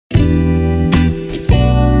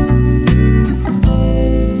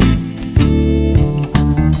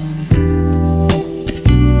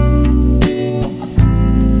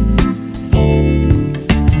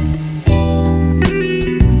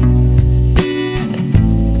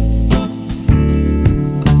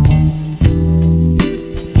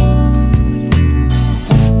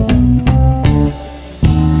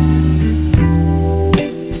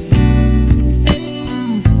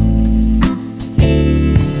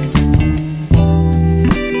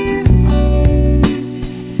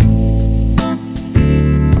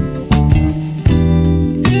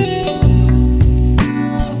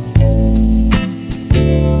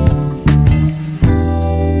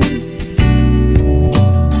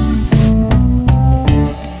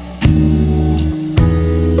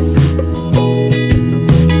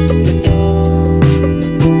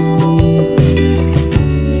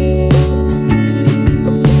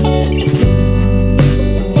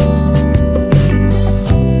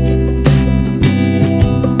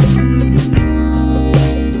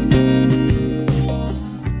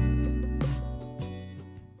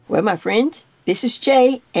Well, my friends, this is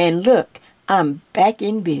Jay, and look, I'm back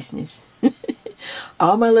in business.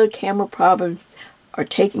 All my little camera problems are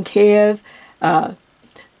taken care of.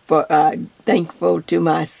 Thankful to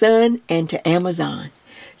my son and to Amazon.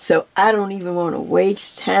 So I don't even want to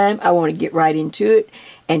waste time. I want to get right into it.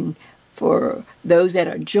 And for those that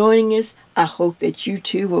are joining us, I hope that you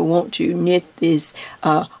too will want to knit this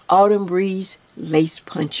Autumn Breeze lace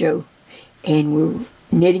poncho. And we're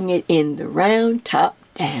knitting it in the round top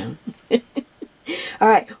down.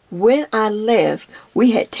 Alright, when I left,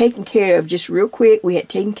 we had taken care of, just real quick, we had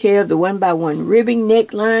taken care of the 1x1 ribbing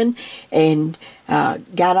neckline and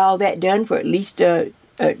got all that done for at least 2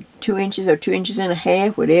 inches or 2.5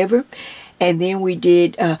 inches, whatever. And then we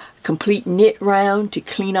did a complete knit round to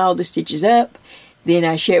clean all the stitches up. Then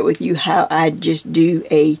I shared with you how I just do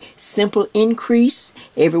a simple increase,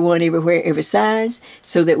 everyone, everywhere, every size,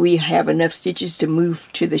 so that we have enough stitches to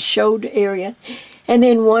move to the shoulder area. And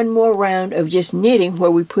then one more round of just knitting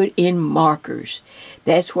where we put in markers.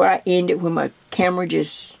 That's where I ended when my camera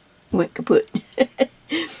just went kaput.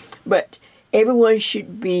 But everyone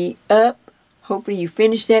should be up. Hopefully you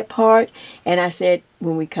finished that part. And I said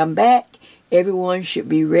when we come back, everyone should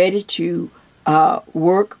be ready to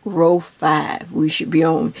work row 5. We should be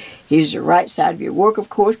on, here's the right side of your work, of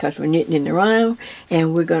course, because we're knitting in the round.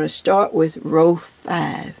 And we're going to start with row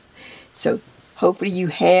 5. So hopefully you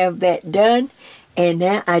have that done. And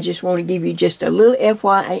now I just want to give you just a little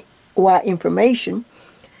FYI information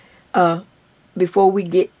before we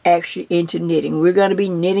get actually into knitting. We're going to be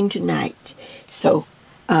knitting tonight. So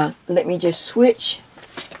let me just switch.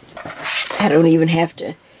 I don't even have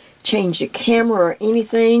to change the camera or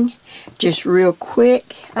anything. Just real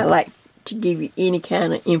quick. I like to give you any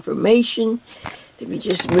kind of information. Let me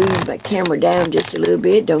just move my camera down just a little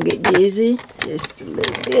bit. Don't get dizzy. Just a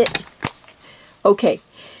little bit. Okay.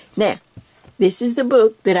 Now, this is the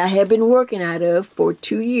book that I have been working out of for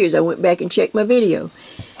 2 years. I went back and checked my video.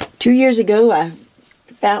 2 years ago, I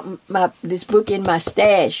found this book in my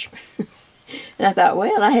stash. And I thought,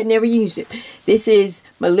 well, I had never used it. This is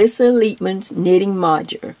Melissa Liebman's Knitting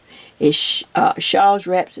Modular. It's shawls,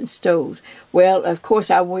 wraps, and stoves. Well, of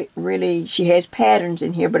course, she has patterns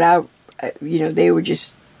in here, but they were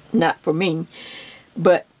just not for me.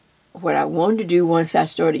 But what I wanted to do once I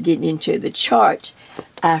started getting into the charts,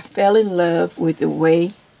 I fell in love with the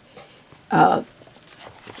way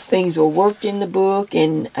things were worked in the book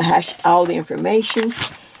and all the information.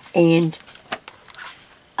 And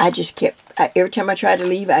I just kept, every time I tried to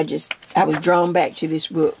leave, I was drawn back to this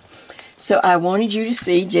book. So I wanted you to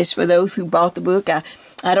see, just for those who bought the book,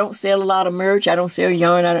 I don't sell a lot of merch, I don't sell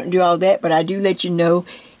yarn, I don't do all that, but I do let you know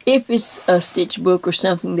if it's a stitch book or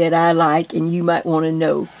something that I like and you might want to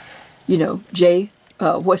know, Jay,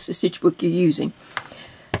 what's the stitch book you're using?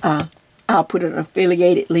 I'll put an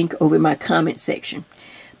affiliated link over in my comment section.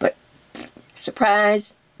 But,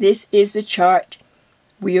 surprise, this is the chart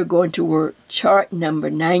we are going to work. Chart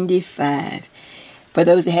number 95. For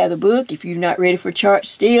those that have the book, if you're not ready for charts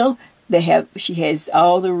still, she has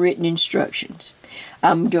all the written instructions.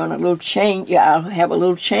 I'm doing a little change. I'll have a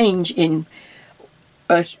little change in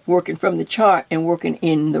us working from the chart and working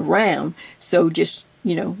in the round. So just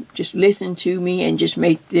listen to me and just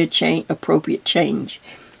make the appropriate change.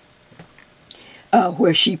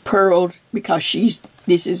 Where she purled, because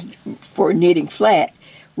this is for knitting flat,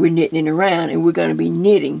 we're knitting it around, and we're going to be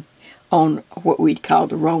knitting on what we'd call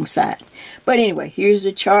the wrong side. But anyway, here's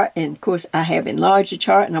the chart, and of course I have enlarged the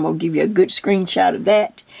chart, and I'm going to give you a good screenshot of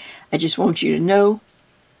that. I just want you to know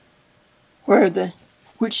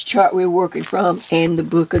which chart we're working from and the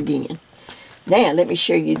book again. Now let me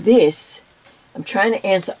show you this. I'm trying to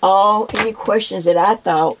answer any questions that I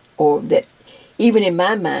thought, or that even in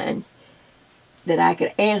my mind, that I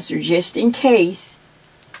could answer just in case.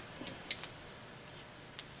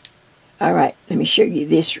 Alright, let me show you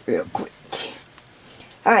this real quick.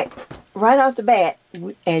 Alright, right off the bat,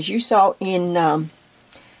 as you saw in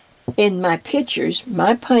my pictures,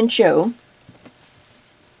 my poncho,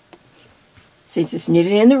 since it's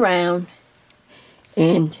knitted in the round,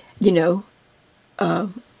 and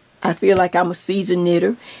I feel like I'm a seasoned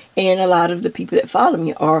knitter, and a lot of the people that follow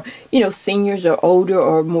me are, seniors or older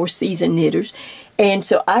or more seasoned knitters. And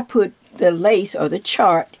so I put the lace or the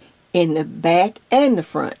chart in the back and the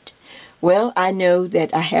front. Well, I know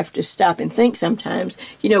that I have to stop and think sometimes.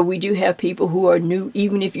 We do have people who are new.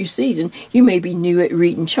 Even if you're seasoned, you may be new at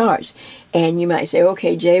reading charts. And you might say,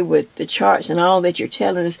 okay, Jay, with the charts and all that you're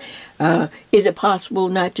telling us, is it possible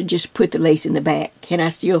not to just put the lace in the back? Can I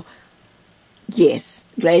still? Yes,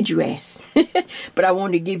 glad you asked. But I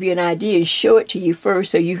wanted to give you an idea and show it to you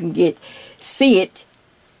first so you can see it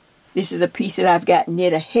This is a piece that I've got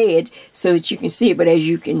knit ahead so that you can see it. But as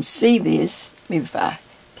you can see this, maybe if I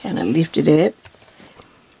kind of lift it up,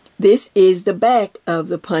 this is the back of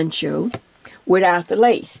the poncho without the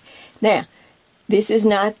lace. Now, this is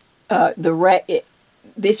not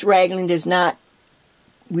this raglan does not,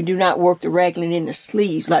 we do not work the raglan in the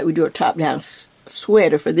sleeves like we do a top-down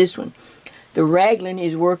sweater for this one. The raglan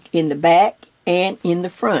is worked in the back and in the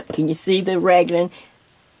front. Can you see the raglan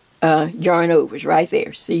yarn overs right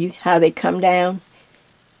there? See how they come down?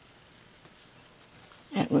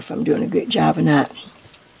 I don't know if I'm doing a good job or not.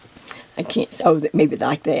 I can't, oh, maybe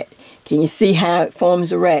like that. Can you see how it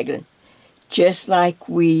forms a raglan? Just like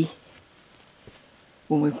when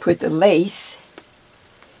we put the lace,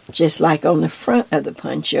 just like on the front of the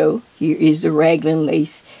poncho, here is the raglan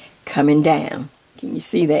lace coming down. Can you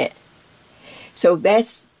see that? So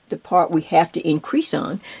that's the part we have to increase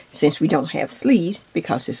on since we don't have sleeves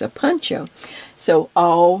because it's a poncho. So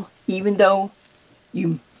even though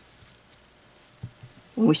when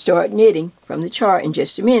we start knitting from the chart in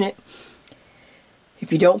just a minute,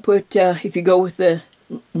 if you don't put, if you go with the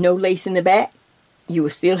no lace in the back, you will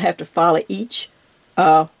still have to follow each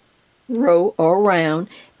row or round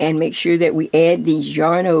and make sure that we add these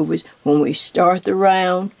yarn overs when we start the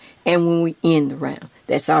round and when we end the round.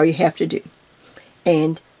 That's all you have to do.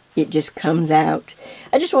 And it just comes out.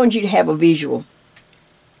 I just want you to have a visual.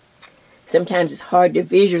 Sometimes it's hard to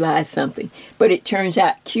visualize something, but it turns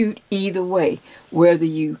out cute either way. Whether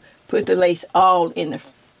you put the lace all in the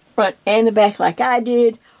front and the back like I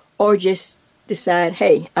did, or just decide,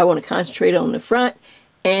 hey, I want to concentrate on the front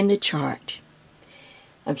and the chart.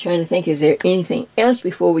 I'm trying to think, is there anything else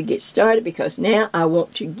before we get started? Because now I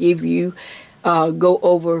want to give you, go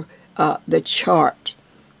over the chart.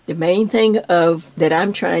 The main thing that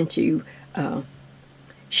I'm trying to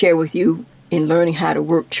share with you in learning how to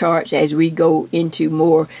work charts as we go into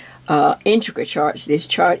more intricate charts. This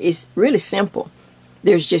chart is really simple.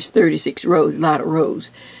 There's just 36 rows, a lot of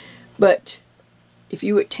rows. But if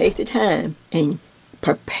you would take the time and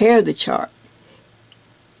prepare the chart,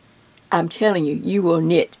 I'm telling you, you will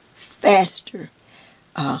knit faster,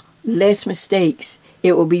 less mistakes.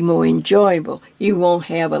 It will be more enjoyable. You won't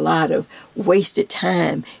have a lot of wasted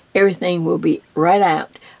time. Everything will be right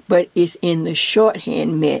out, but it's in the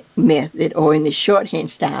shorthand method or in the shorthand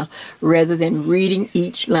style rather than reading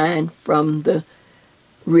each line from the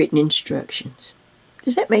written instructions.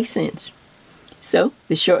 Does that make sense? So,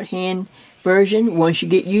 the shorthand version, once you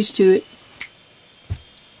get used to it,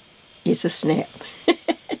 it's a snap.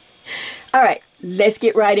 All right, let's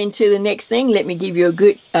get right into the next thing. Let me give you a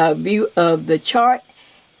good view of the chart,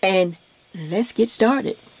 and let's get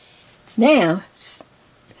started. Now,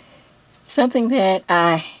 something that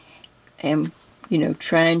I am,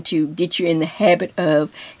 trying to get you in the habit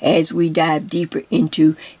of as we dive deeper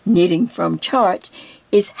into knitting from charts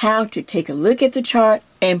is how to take a look at the chart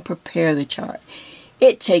and prepare the chart.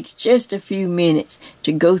 It takes just a few minutes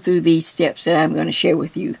to go through these steps that I'm going to share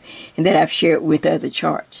with you and that I've shared with other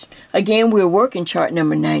charts. Again, we're working chart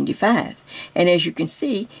number 95. And as you can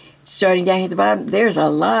see, starting down at the bottom, there's a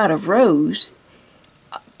lot of rows.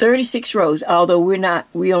 36 rows, although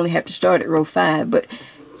we only have to start at row 5. But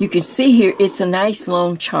you can see here, it's a nice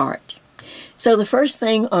long chart. So the first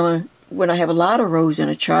thing when I have a lot of rows in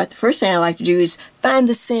a chart, the first thing I like to do is find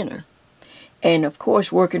the center. And of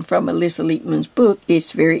course, working from Alyssa Liepman's book,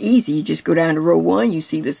 it's very easy. You just go down to row 1, you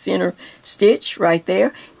see the center stitch right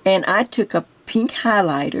there. And I took a pink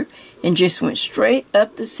highlighter and just went straight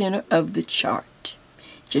up the center of the chart.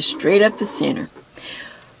 Just straight up the center.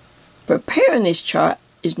 Preparing this chart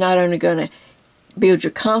is not only going to build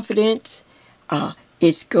your confidence,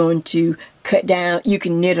 it's going to cut down. You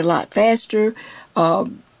can knit a lot faster.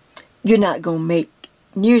 You're not going to make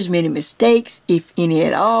near as many mistakes, if any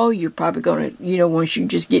at all. You're probably going to, once you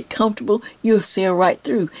just get comfortable, you'll sail right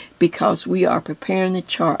through because we are preparing the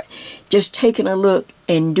chart. Just taking a look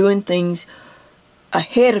and doing things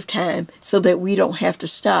ahead of time so that we don't have to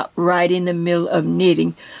stop right in the middle of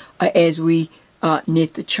knitting as we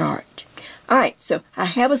knit the chart. Alright, so I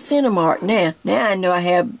have a center mark now. Now I know I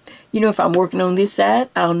have, if I'm working on this side,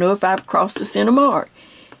 I'll know if I've crossed the center mark.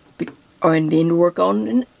 And then work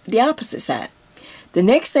on the opposite side. The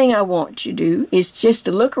next thing I want to do is just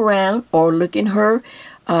to look around or look in her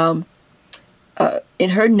notes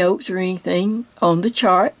or anything on the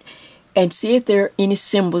chart and see if there are any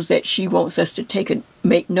symbols that she wants us to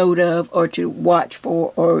make note of or to watch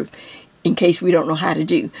for, or in case we don't know how to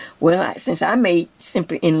do. Well, since I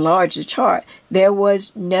simply enlarge the chart, there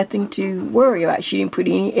was nothing to worry about. She didn't put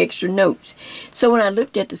any extra notes. So when I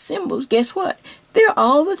looked at the symbols, guess what? They're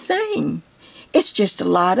all the same. It's just a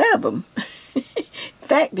lot of them. In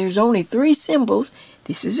fact, there's only 3 symbols.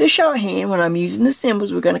 This is a shorthand. When I'm using the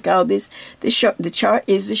symbols, we're going to call this the chart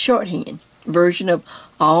is the shorthand version of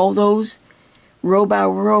all those row by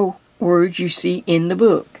row words you see in the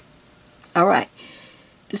book. All right.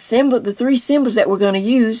 The 3 symbols that we're going to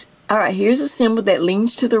use. All right, here's a symbol that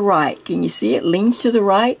leans to the right. Can you see it leans to the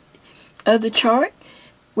right of the chart?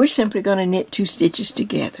 We're simply going to knit 2 stitches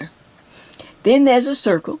together. Then there's a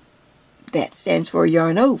circle. That stands for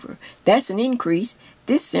yarn over. That's an increase.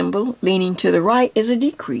 This symbol leaning to the right is a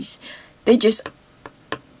decrease. They just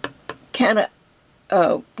kind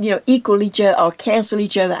of, equal each other or cancel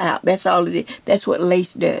each other out. That's all it is. That's what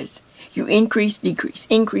lace does. You increase, decrease,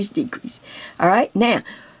 increase, decrease. All right, now,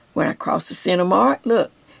 when I cross the center mark,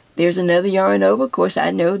 look, there's another yarn over. Of course,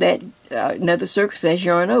 I know that another circle says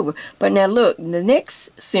yarn over. But now look, the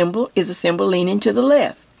next symbol is a symbol leaning to the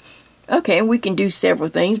left. Okay, and we can do several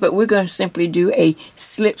things, but we're going to simply do a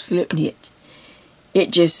slip, slip, knit.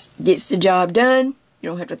 It just gets the job done. You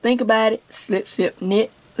don't have to think about it. Slip, slip,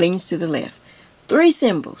 knit, leans to the left. 3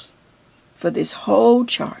 symbols for this whole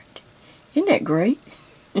chart. Isn't that great?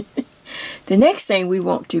 The next thing we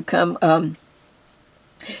want to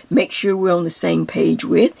make sure we're on the same page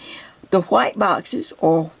with the white boxes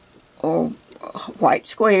or white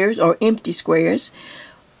squares or empty squares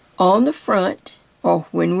on the front, or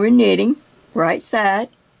when we're knitting right side,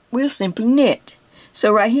 we'll simply knit.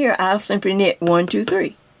 So right here, I'll simply knit 1, 2,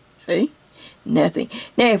 3. See? Nothing.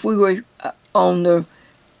 Now, if we were on the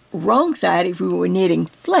wrong side, if we were knitting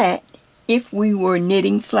flat, I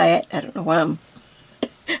don't know why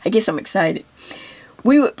I guess I'm excited.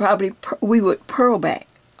 We would purl back.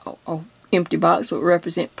 Oh, empty box would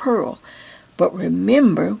represent purl. But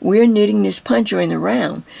remember, we're knitting this poncho in the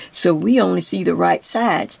round, so we only see the right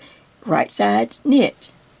sides. Right sides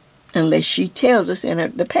knit, unless she tells us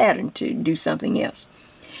in the pattern to do something else.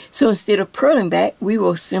 So instead of purling back, we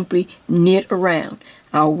will simply knit around.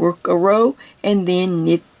 I'll work a row and then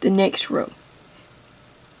knit the next row.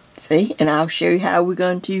 See, and I'll show you how we're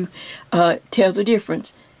going to tell the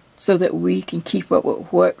difference so that we can keep up with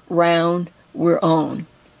what round we're on.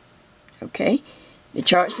 Okay, the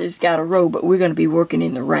chart says it's got a row, but we're going to be working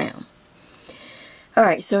in the round. All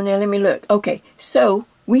right, so now let me look. Okay, so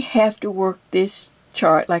we have to work this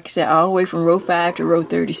chart, like I said, all the way from row 5 to row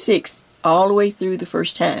 36, all the way through the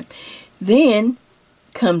first time. Then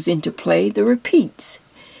comes into play the repeats,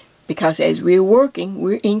 because as we're working,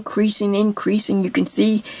 we're increasing. You can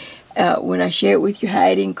see when I share it with you how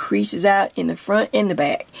it increases out in the front and the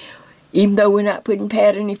back. Even though we're not putting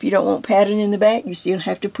pattern, if you don't want pattern in the back, you still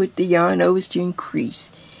have to put the yarn overs to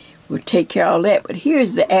increase. We'll take care of all that. But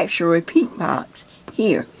here's the actual repeat box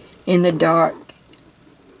here in the dark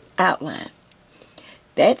outline.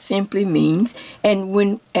 That simply means, and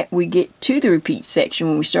when we get to the repeat section,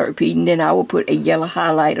 when we start repeating, then I will put a yellow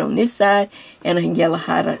highlight on this side and a yellow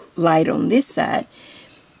highlight on this side.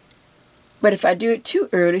 But if I do it too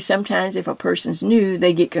early, sometimes if a person's new,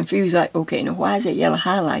 they get confused, like, okay, now why is that yellow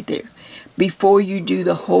highlight there? Before you do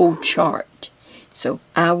the whole chart. So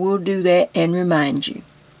I will do that and remind you.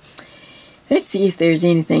 Let's see if there's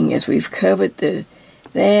anything else. We've covered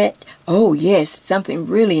that. Oh yes, something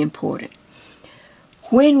really important.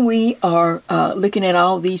 When we are looking at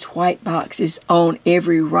all these white boxes on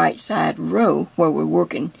every right side row where we're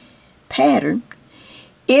working pattern,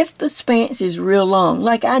 if the span is real long,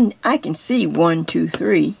 like I can see 1, 2,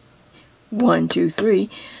 3, 1, 2, 3,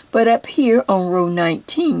 but up here on row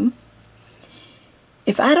 19,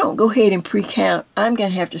 if I don't go ahead and pre-count, I'm going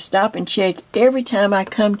to have to stop and check every time I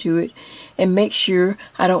come to it and make sure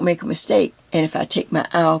I don't make a mistake. And if I take my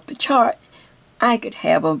eye off the chart, I could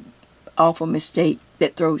have an awful mistake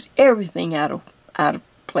that throws everything out of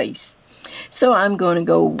place. So I'm going to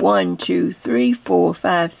go 1, 2, 3, 4,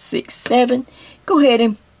 5, 6, 7. Go ahead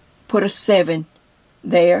and put a 7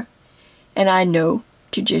 there, and I know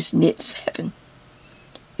to just knit 7.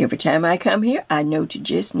 Every time I come here, I know to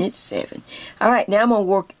just knit 7. All right, now I'm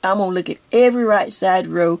gonna look at every right side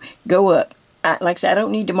row, go up. Like I said, I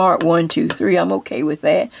don't need to mark 1, 2, 3. I'm okay with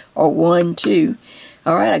that, or 1, 2.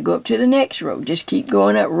 All right, I go up to the next row. Just keep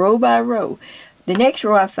going up row by row. The next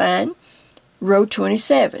row I find, row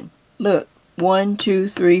 27. Look, 1, 2,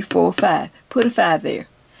 3, 4, 5. Put a 5 there.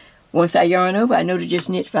 Once I yarn over, I know to just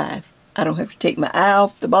knit 5. I don't have to take my eye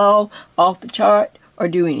off the ball, off the chart, or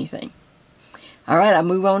do anything. All right, I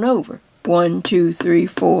move on over. 1, 2, 3,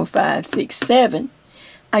 4, 5, 6, 7.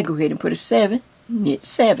 I go ahead and put a 7, knit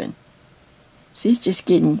 7. See, it's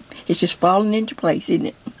just falling into place, isn't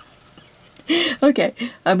it? Okay,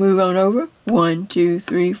 I move on over. 1, 2,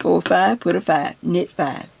 3, 4, 5, put a 5, knit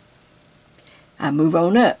 5. I move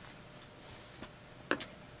on up.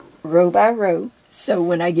 row by row. So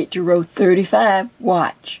when I get to row 35,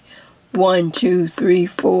 watch. 1, 2, 3,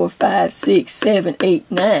 4, 5, 6, 7,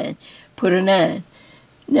 8, 9. Put a 9.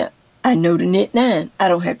 Now, I know to knit 9. I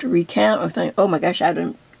don't have to recount or think, oh my gosh, I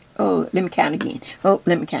don't, oh, let me count again. Oh,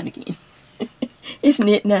 let me count again. It's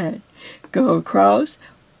knit 9. Go across.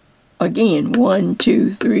 Again, 1,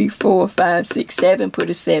 2, 3, 4, 5, 6, 7. Put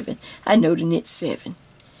a 7. I know to knit 7.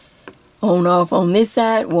 On off on this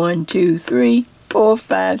side. 1, 2, 3, 4,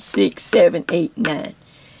 5, 6, 7, 8, 9.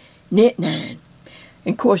 Knit 9.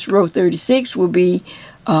 And of course, row 36 will be,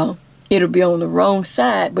 it'll be on the wrong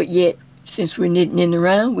side, but yet, since we're knitting in the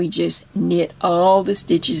round, we just knit all the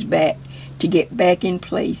stitches back to get back in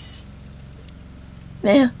place.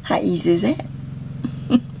 Now, how easy is that?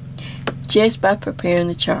 Just by preparing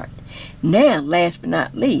the chart. Now, last but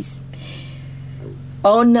not least,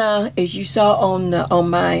 on as you saw on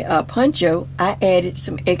my poncho, I added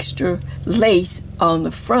some extra lace on the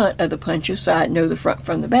front of the poncho so I know the front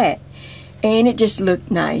from the back. And it just looked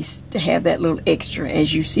nice to have that little extra.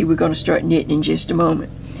 As you see, we're going to start knitting in just a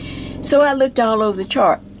moment. So I looked all over the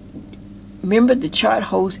chart. Remember, the chart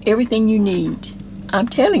holds everything you need. I'm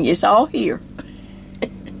telling you, it's all here.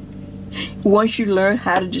 Once you learn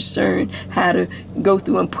how to discern, how to go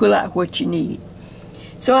through and pull out what you need.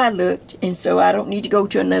 So I looked, and so I don't need to go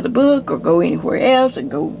to another book or go anywhere else or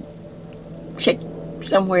go check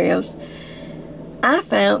somewhere else. I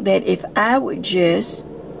found that if I would just,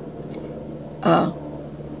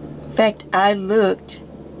 in fact, I looked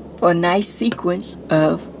for a nice sequence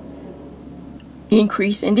of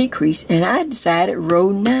increase and decrease, and I decided row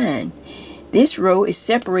 9. This row is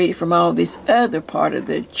separated from all this other part of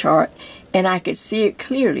the chart, and I could see it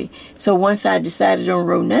clearly. So once I decided on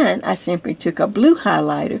row 9, I simply took a blue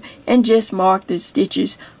highlighter and just marked the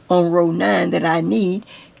stitches on row 9 that I need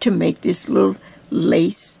to make this little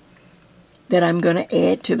lace that I'm going to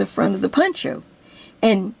add to the front of the poncho.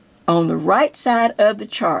 And on the right side of the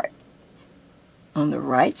chart, on the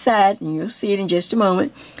right side, and you'll see it in just a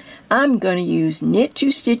moment, I'm going to use knit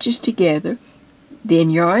 2 stitches together, then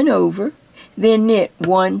yarn over, then knit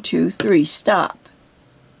 1, 2, 3, stop.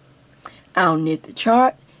 I'll knit the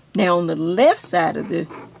chart. Now on the left side of the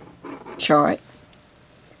chart,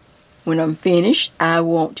 when I'm finished, I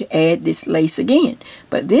want to add this lace again.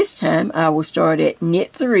 But this time I will start at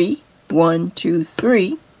knit 3, 1, 2,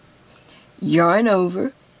 3, yarn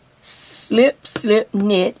over, slip, slip,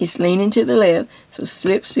 knit. It's leaning to the left, so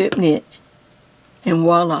slip, slip, knit, and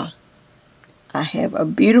voila. I have a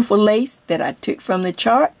beautiful lace that I took from the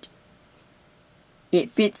chart. It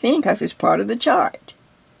fits in because it's part of the chart.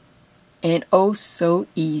 And oh, so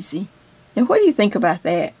easy. Now, what do you think about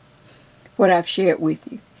that? What I've shared with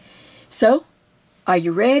you. So, are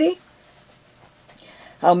you ready?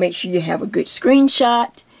 I'll make sure you have a good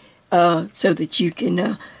screenshot so that you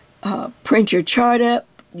can print your chart up.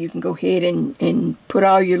 You can go ahead and put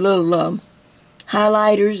all your little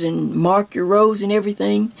highlighters and mark your rows and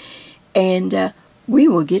everything. And we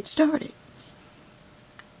will get started.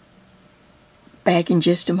 Back in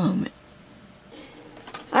just a moment.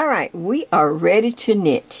 Alright, we are ready to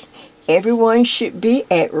knit. Everyone should be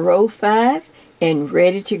at row 5 and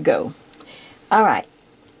ready to go. Alright.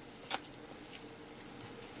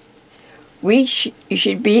 You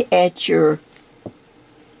should be at the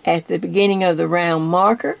beginning of the round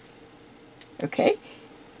marker. Okay.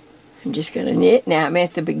 I'm just going to knit. Now I'm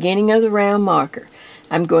at the beginning of the round marker.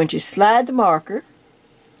 I'm going to slide the marker,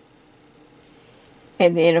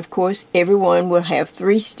 and then of course everyone will have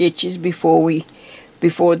 3 stitches before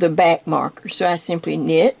the back marker. So I simply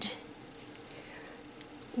knit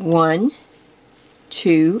 1,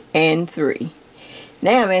 2, and 3.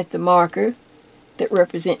 Now I'm at the marker that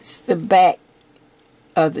represents the back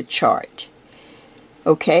of the chart.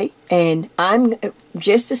 Okay, and I'm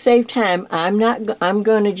just to save time, I'm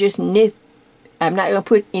going to just knit. I'm not going to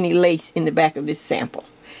put any lace in the back of this sample.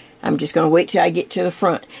 I'm just going to wait till I get to the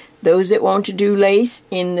front. Those that want to do lace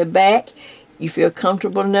in the back, you feel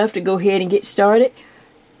comfortable enough to go ahead and get started,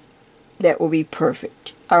 that will be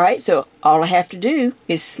perfect. Alright, so all I have to do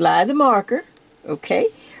is slide the marker, okay,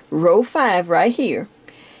 row 5 right here.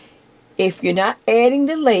 If you're not adding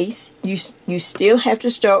the lace, you still have to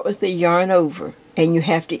start with the yarn over, and you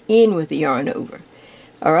have to end with the yarn over.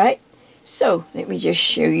 Alright? So, let me just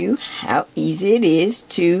show you how easy it is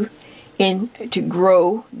to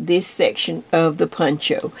grow this section of the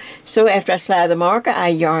poncho. So, after I slide the marker, I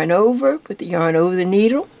yarn over, put the yarn over the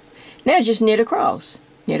needle. Now, just knit across.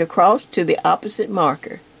 Knit across to the opposite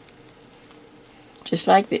marker. Just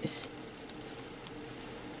like this.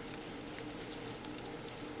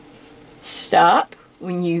 Stop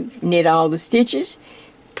when you knit all the stitches.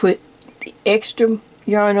 Put the extra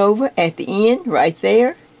yarn over at the end right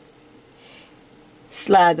there.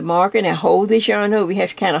 Slide the marker. Now hold this yarn over. You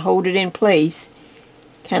have to kind of hold it in place.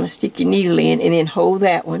 Kind of stick your needle in and then hold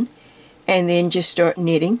that one. And then just start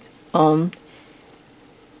knitting on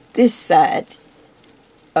this side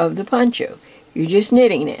of the poncho. You're just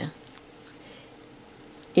knitting now.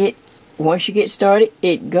 Once you get started,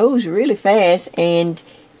 it goes really fast, and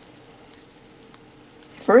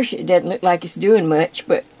at first it doesn't look like it's doing much,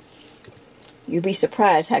 but you'll be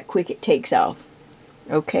surprised how quick it takes off.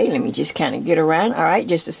 Okay, let me just kind of get around. Alright,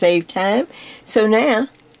 just to save time. So now,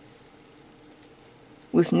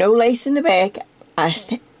 with no lace in the back, I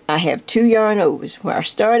have 2 yarn overs, where I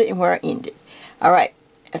started and where I ended. Alright,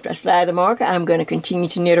 after I slide the marker, I'm going to continue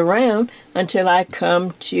to knit around until I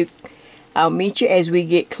come to... I'll meet you as we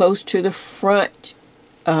get close to the front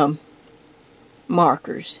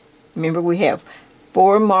markers. Remember, we have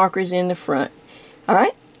 4 markers in the front.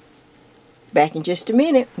 Alright, back in just a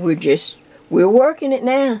minute. We're working it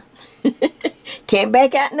now. Can't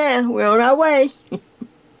back out now. We're on our way.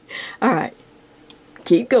 Alright,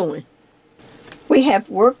 keep going. We have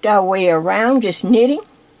worked our way around just knitting.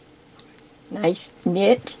 Nice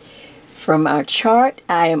knit. From our chart,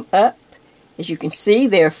 I am up. As you can see,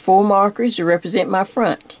 there are 4 markers to represent my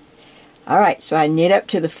front. Alright, so I knit up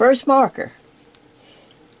to the first marker.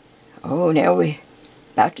 Oh, now we're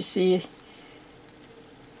about to see it.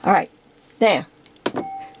 Alright, now,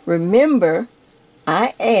 remember,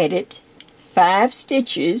 I added 5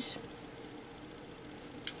 stitches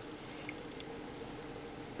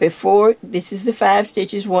before. This is the 5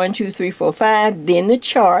 stitches, 1, 2, 3, 4, 5, then the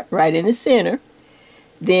chart right in the center,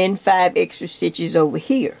 then 5 extra stitches over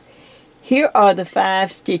here. Here are the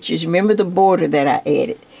 5 stitches. Remember the border that I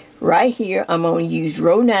added. Right here, I'm going to use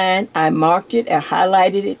row 9. I marked it, I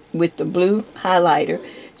highlighted it with the blue highlighter,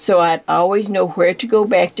 so I'd always know where to go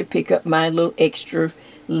back to pick up my little extra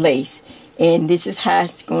lace. And this is how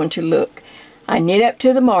it's going to look. I knit up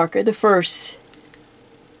to the marker, the first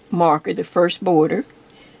marker, the first border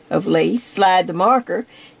of lace, slide the marker.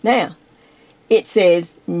 Now, it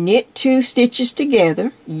says knit 2 stitches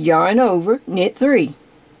together, yarn over, knit 3.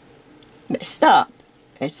 Stop.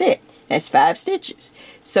 That's it. That's 5 stitches.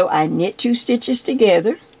 So I knit 2 stitches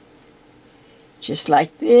together, just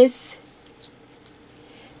like this.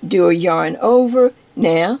 Do a yarn over.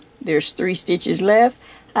 Now, there's 3 stitches left.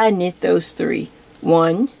 I knit those 3.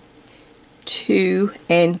 1, 2,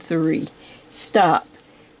 and 3. Stop.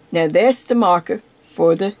 Now, that's the marker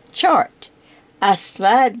for the chart. I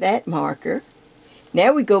slide that marker.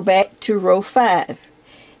 Now we go back to row 5.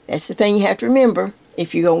 That's the thing you have to remember.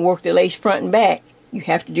 If you're going to work the lace front and back, you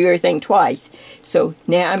have to do everything twice. So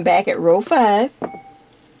now I'm back at row 5.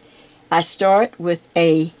 I start with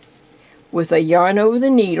a yarn over the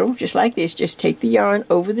needle, just like this. Just take the yarn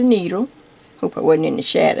over the needle. Hope I wasn't in the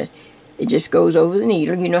shadow. It just goes over the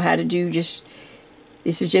needle. You know how to do this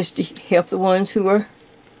is just to help the ones who are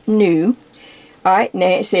new. Alright, now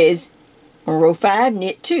it says on row 5,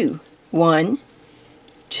 knit 2. 1,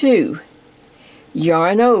 2.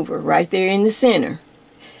 Yarn over right there in the center.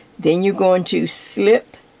 Then you're going to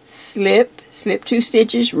slip 2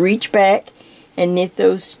 stitches, reach back and knit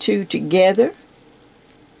those 2 together.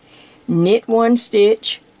 Knit 1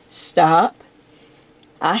 stitch, stop.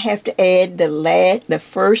 I have to add the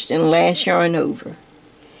first and last yarn over.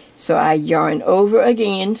 So I yarn over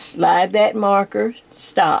again, slide that marker,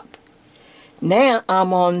 stop. Now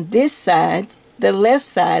I'm on this side, the left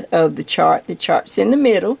side of the chart. The chart's in the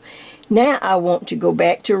middle. Now I want to go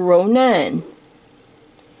back to row 9.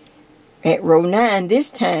 At row 9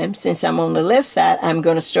 this time, since I'm on the left side, I'm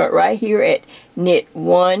going to start right here at knit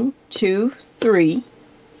 1, 2, 3,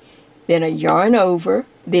 then a yarn over,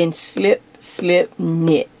 then slip, slip,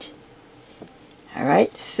 knit.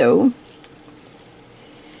 Alright, so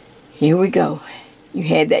here we go. You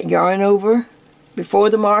had that yarn over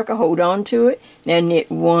before the marker, hold on to it. Now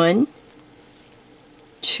knit 1,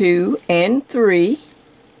 2, and 3,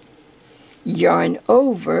 yarn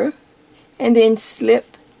over, and then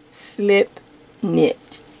slip, slip,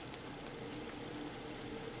 knit.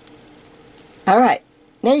 Alright,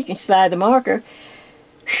 now you can slide the marker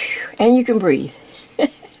and you can breathe.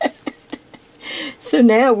 So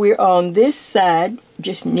now we're on this side,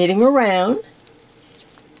 just knitting around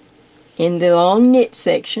in the long knit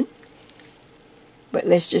section. But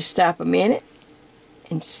let's just stop a minute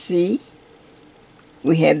and see.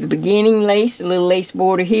 We have the beginning lace, the little lace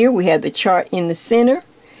border here. We have the chart in the center.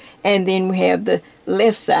 And then we have the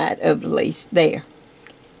left side of the lace there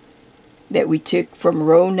that we took from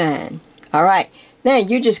row 9. Alright, now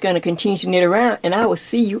you're just going to continue to knit around and I will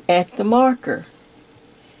see you at the marker.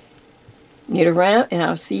 knit around, and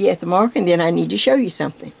I'll see you at the marker, and then I need to show you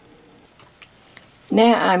something.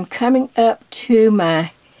 Now I'm coming up to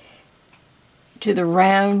the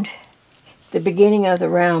round, the beginning of the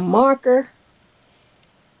round marker.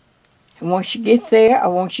 And once you get there, I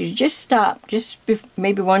want you to just stop, just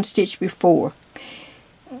maybe one stitch before.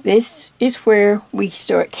 This is where we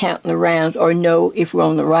start counting the rounds, or know if we're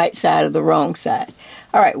on the right side or the wrong side.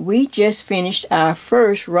 Alright, we just finished our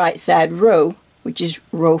first right side row, which is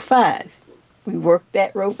row 5. We worked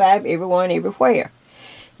that row 5, everyone, everywhere.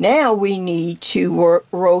 Now we need to work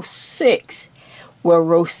row 6. Well,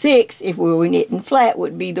 row 6, if we were knitting flat,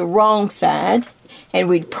 would be the wrong side, and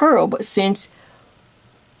we'd purl, but since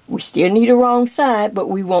we still need a wrong side, but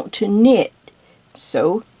we want to knit.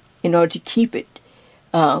 So, in order to keep it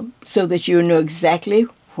so that you'll know exactly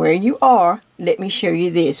where you are, let me show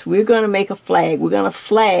you this. We're going to make a flag. We're going to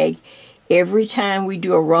flag every time we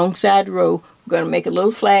do a wrong side row. We're going to make a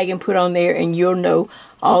little flag and put on there, and you'll know.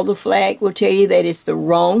 All the flag will tell you that it's the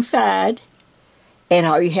wrong side, and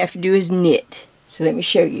all you have to do is knit. So let me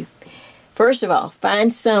show you. First of all,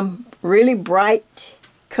 find some really bright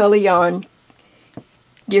color yarn,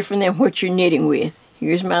 different than what you're knitting with.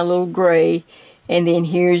 Here's my little gray, and then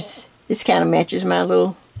here's, this kind of matches my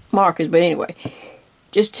little markers, but anyway,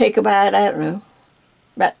 just take about, I don't know,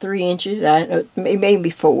 about 3 inches, I don't know, maybe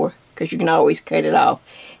 4, because you can always cut it off,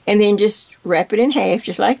 and then just wrap it in half,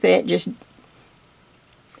 just like that,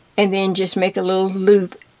 and then just make a little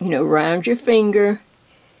loop, you know, around your finger.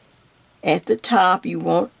 At the top, you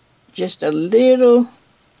want just a little,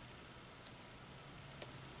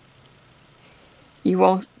 you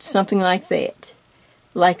want something like that,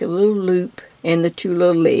 like a little loop and the 2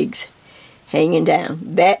 little legs hanging down.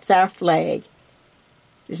 That's our flag.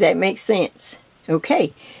 Does that make sense?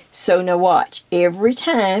 Okay, so now watch. Every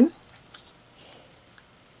time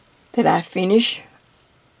that I finish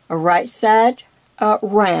a right side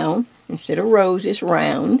round, instead of rows, it's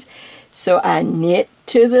rounds. So I knit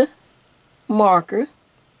to the marker,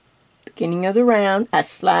 beginning of the round, I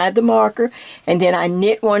slide the marker, and then I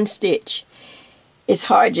knit 1 stitch. It's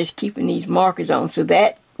hard just keeping these markers on, so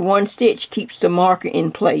that 1 stitch keeps the marker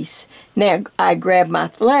in place. Now I grab my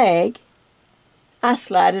flag, I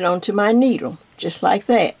slide it onto my needle, just like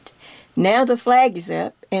that. Now the flag is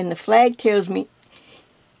up, and the flag tells me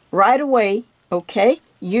right away, okay,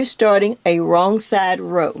 you're starting a wrong side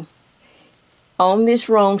row. On this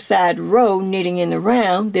wrong side row, knitting in the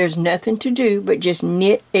round, there's nothing to do but just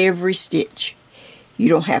knit every stitch. You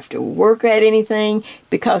don't have to work at anything,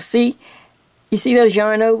 because see, you see those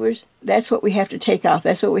yarn overs? That's what we have to take off.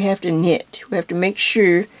 That's what we have to knit. We have to make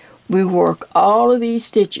sure we work all of these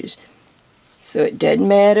stitches. So it doesn't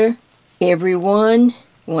matter. Every one,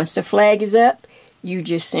 once the flag is up, you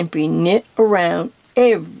just simply knit around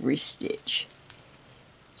every stitch.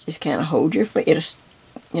 Just kind of hold your flag.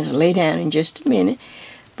 It'll lay down in just a minute,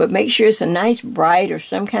 but make sure it's a nice bright or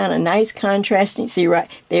some kind of nice contrasting. See, right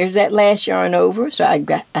there's that last yarn over, so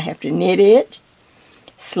I have to knit it,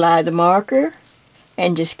 slide the marker,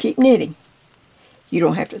 and just keep knitting. You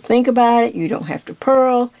don't have to think about it, you don't have to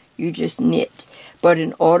purl, you just knit. But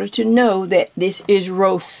in order to know that this is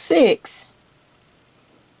row 6,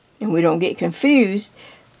 and we don't get confused,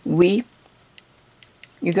 you're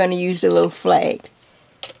going to use the little flag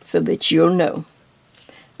so that you'll know.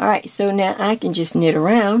 Alright, so now I can just knit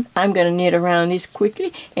around. I'm going to knit around this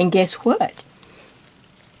quickly, and guess what?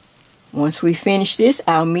 Once we finish this,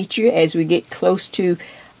 I'll meet you as we get close to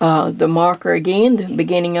the marker again, the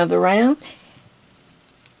beginning of the round.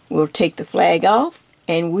 We'll take the flag off,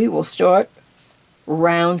 and we will start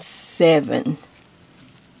round 7.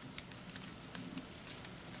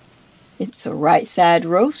 It's a right side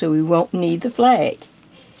row, so we won't need the flag.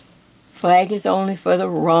 Flag is only for the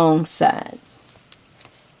wrong side.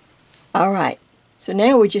 Alright, so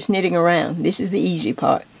now we're just knitting around. This is the easy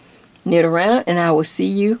part. Knit around, and I will see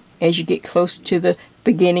you as you get close to the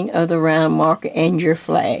beginning of the round marker and your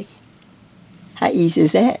flag. How easy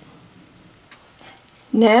is that?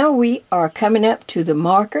 Now we are coming up to the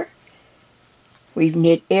marker. We've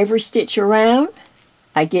knit every stitch around.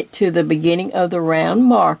 I get to the beginning of the round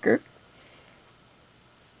marker.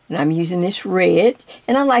 And I'm using this red.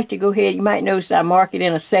 And I like to go ahead, you might notice I mark it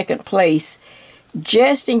in a second place,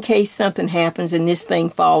 just in case something happens and this thing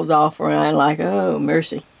falls off, or I'm like, oh,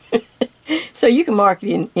 mercy. So you can mark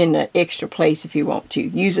it in an extra place if you want to.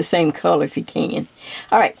 Use the same color if you can.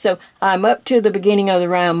 Alright, so I'm up to the beginning of the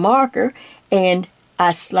round marker, and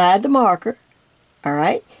I slide the marker.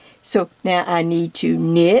 Alright, so now I need to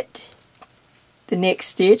knit the next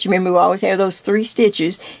stitch. Remember, we always have those 3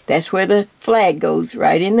 stitches. That's where the flag goes,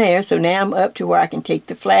 right in there. So now I'm up to where I can take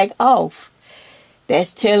the flag off.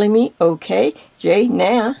 That's telling me, okay, Jay,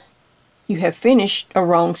 now you have finished a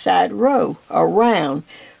wrong side row, or round.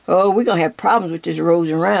 Oh, we're going to have problems with this rows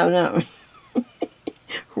and rounds, aren't we?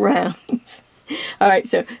 Rounds. All right,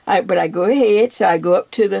 so, but I go ahead, so I go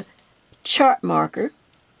up to the chart marker.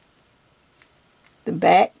 The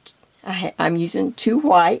back, I'm using 2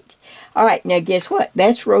 white. All right, now guess what?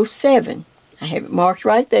 That's row 7. I have it marked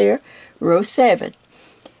right there, row 7.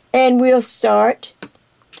 And we'll start.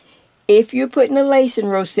 If you're putting a lace in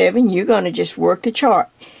row 7, you're going to just work the chart.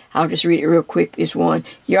 I'll just read it real quick. This one.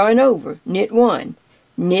 Yarn over, knit 1.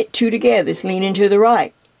 Knit 2 together, it's leaning to the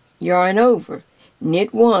right. Yarn over,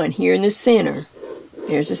 knit 1 here in the center.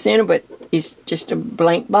 There's the center, but it's just a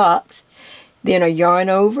blank box. Then a yarn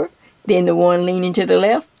over, then the one leaning to the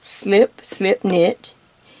left, slip, slip, knit.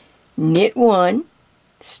 Knit 1,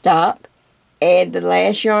 stop, add the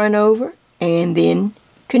last yarn over, and then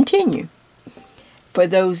continue. For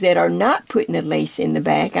those that are not putting the lace in the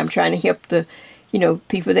back, I'm trying to help the,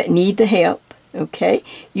 people that need the help. Okay,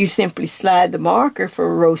 you simply slide the marker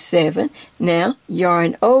for row 7. Now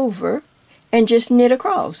yarn over and just knit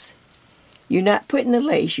across. You're not putting the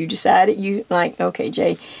lace. You decided okay,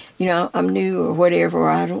 Jay, I'm new or whatever, or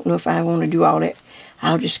I don't know if I want to do all that.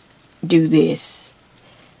 I'll just do this.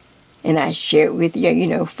 And I share it with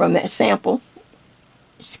you, from that sample.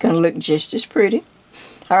 It's going to look just as pretty.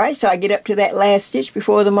 All right, so I get up to that last stitch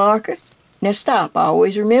before the marker. Now stop.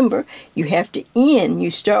 Always remember, you have to end. You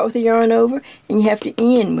start with the yarn over, and you have to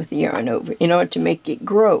end with the yarn over in order to make it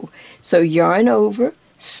grow. So yarn over,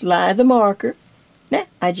 slide the marker. Now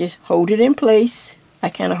I just hold it in place. I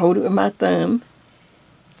kind of hold it with my thumb.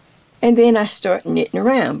 And then I start knitting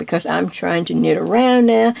around, because I'm trying to knit around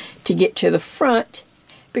now to get to the front,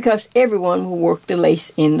 because everyone will work the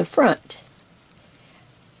lace in the front,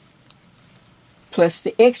 plus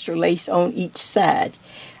the extra lace on each side.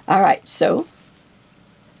 All right, so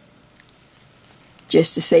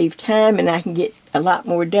just to save time and I can get a lot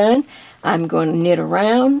more done, I'm going to knit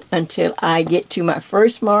around until I get to my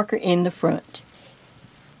first marker in the front.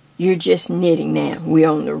 You're just knitting now. We're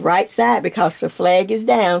on the right side because the flag is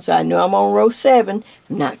down, so I know I'm on row 7.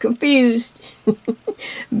 I'm not confused.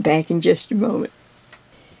 Back in just a moment.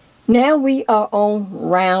 Now we are on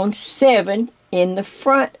round 7 in the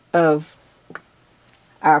front of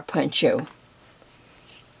our poncho.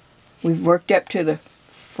 We've worked up to the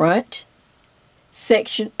front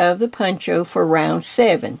section of the poncho for round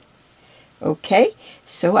 7. Okay,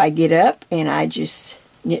 so I get up and I just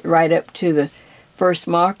knit right up to the first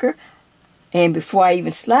marker. And before I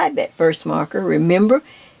even slide that first marker, remember,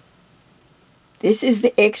 this is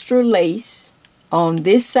the extra lace on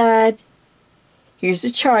this side. Here's the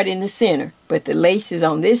chart in the center, but the lace is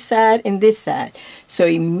on this side and this side. So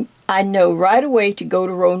I know right away to go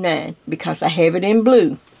to row 9 because I have it in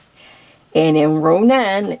blue. And in row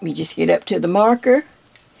 9, let me just get up to the marker.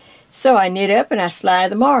 So I knit up and I slide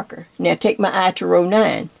the marker. Now take my eye to row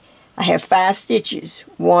 9. I have 5 stitches.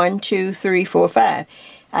 1, 2, 3, 4, 5.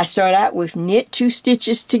 I start out with knit 2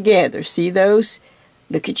 stitches together. See those?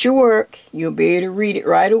 Look at your work. You'll be able to read it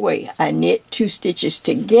right away. I knit 2 stitches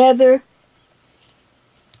together.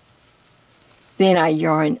 Then I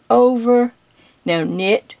yarn over. Now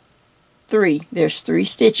knit 3. There's 3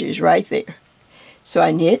 stitches right there. So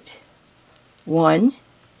I knit 1,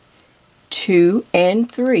 2, and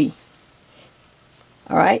 3.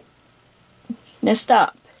 All right. Now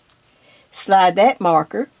stop. Slide that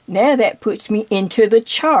marker. Now that puts me into the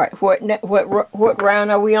chart. What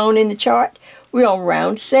round are we on in the chart? We're on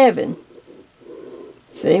round 7.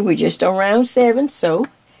 See, we're just on round 7. So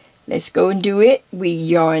let's go and do it. We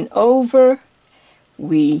yarn over.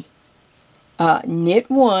 We knit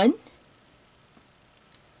 1.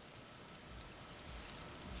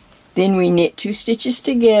 Then we knit 2 stitches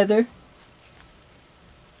together.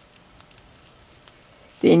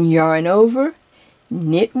 Then yarn over,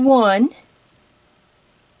 knit 1.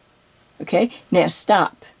 Okay, now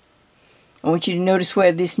stop. I want you to notice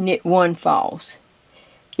where this knit 1 falls.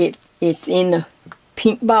 It's in the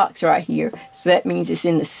pink box right here, so that means it's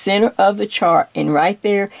in the center of the chart, and right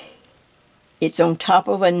there it's on top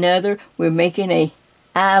of another. We're making a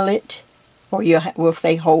eyelet, or we'll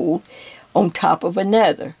say hole, on top of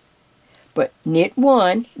another. But knit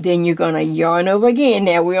 1, then you're going to yarn over again.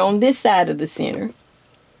 Now we're on this side of the center.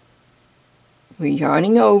 We're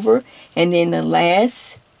yarning over, and then the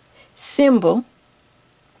last symbol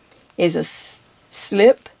is a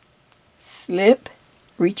slip, slip,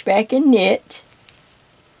 reach back and knit.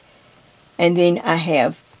 And then I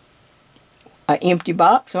have an empty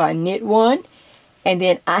box, so I knit 1, and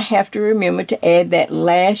then I have to remember to add that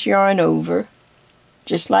last yarn over,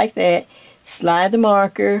 just like that. Slide the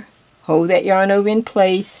marker, hold that yarn over in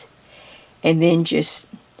place, and then just,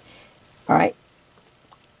 all right,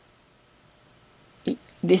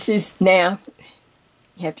 this is now,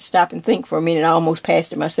 you have to stop and think for a minute. I almost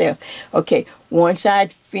passed it myself. Okay, once I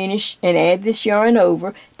finish and add this yarn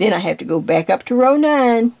over, then I have to go back up to row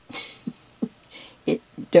 9. It's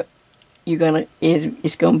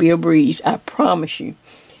gonna be a breeze, I promise you.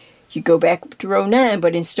 You go back up to row 9,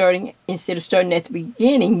 but instead of starting at the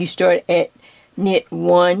beginning, you start at knit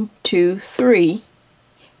 1, 2, 3,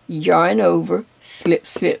 yarn over, slip,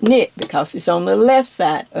 slip, knit, because it's on the left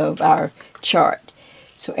side of our chart.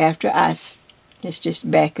 So after let's just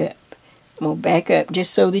back up. I'm going to back up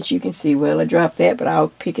just so that you can see. Well, I dropped that, but I'll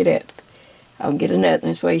pick it up. I'll get another.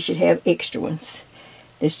 That's why you should have extra ones.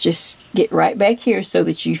 Let's just get right back here so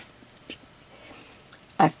that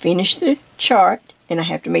I finish the chart, and I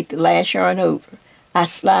have to make the last yarn over. I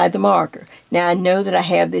slide the marker. Now I know that I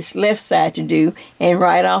have this left side to do, and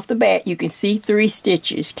right off the bat you can see 3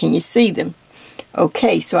 stitches. Can you see them?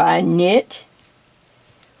 Okay, so I knit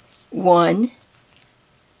 1,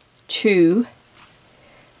 2,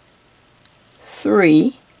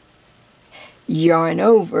 3, yarn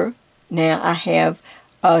over. Now I have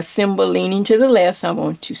a symbol leaning to the left, so I'm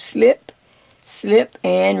going to slip, slip,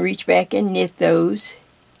 and reach back and knit those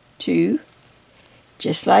 2,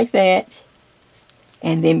 just like that.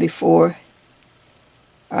 And then before,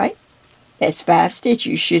 all right, that's 5 stitches.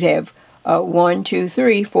 You should have 1, 2,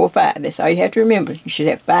 3, 4, 5. That's all you have to remember. You should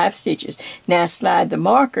have 5 stitches. Now slide the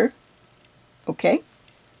marker, okay,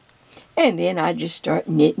 and then I just start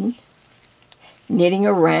knitting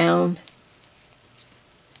around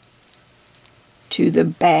to the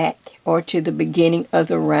back or to the beginning of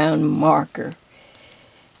the round marker.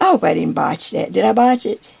 I hope I didn't botch that. Did I botch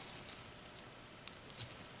it?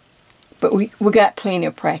 But we got plenty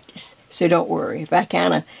of practice, so don't worry. If I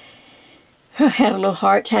kind of had a little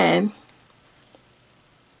hard time,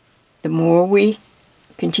 the more we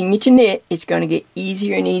continue to knit, it's going to get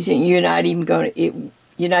easier and easier, and you're not even going to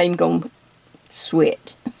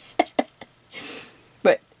sweat.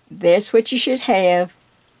 But that's what you should have.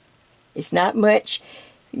 It's not much.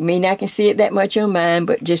 You may not can see it that much on mine,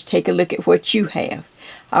 but just take a look at what you have.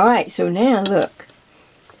 All right, so now look.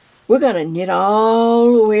 We're going to knit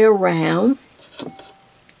all the way around,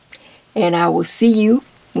 and I will see you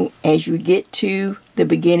as you get to the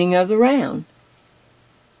beginning of the round.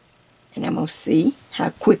 And I'm going to see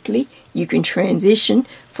how quickly you can transition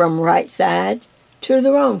from right side to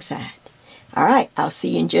the wrong side. All right, I'll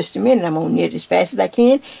see you in just a minute. I'm going to knit as fast as I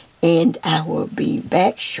can, and I will be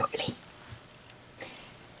back shortly.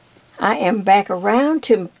 I am back around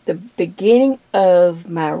to the beginning of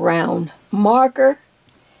my round marker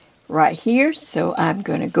right here, so I'm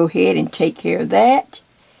going to go ahead and take care of that.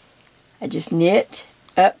 I just knit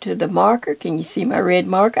up to the marker. Can you see my red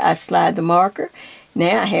marker? I slide the marker.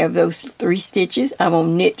 Now I have those 3 stitches. I'm going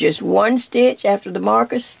to knit just 1 stitch after the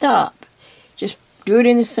marker. Stop. Just do it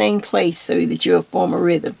in the same place so that you'll form a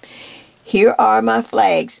rhythm. Here are my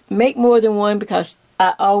flags. Make more than 1 because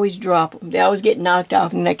I always drop them. They always get knocked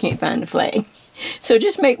off and I can't find the flag. So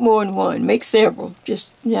just make more than 1. Make several.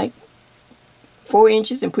 Just like 4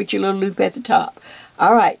 inches and put your little loop at the top.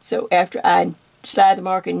 All right, so after I slide the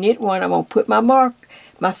marker and knit 1, I'm going to put my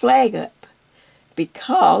flag up,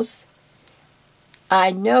 because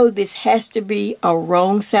I know this has to be a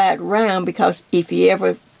wrong side round, because if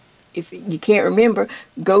you can't remember,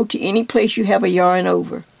 go to any place you have a yarn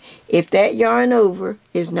over. If that yarn over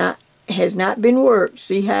has not been worked,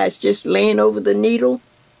 see how it's just laying over the needle?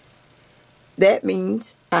 That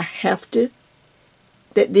means I have to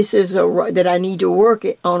that I need to work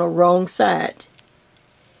it on a wrong side.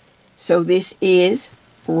 So this is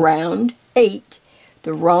round 8.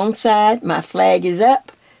 The wrong side, my flag is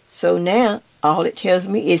up. So now all it tells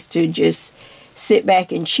me is to just sit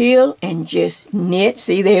back and chill and just knit.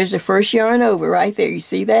 See, there's the first yarn over right there. You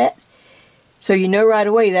see that? So you know right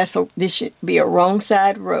away this should be a wrong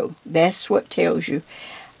side row. That's what tells you.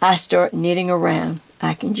 I start knitting around.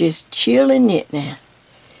 I can just chill and knit now.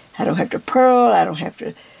 I don't have to purl, I don't have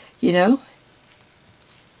to,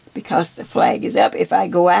 because the flag is up. If I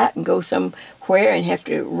go out and go somewhere and have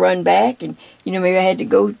to run back, and, maybe I had to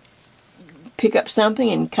go pick up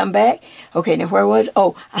something and come back. Okay, now where was,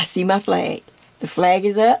 oh, I see my flag. The flag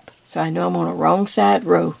is up, so I know I'm on a wrong side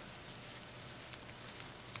row.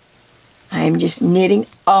 I am just knitting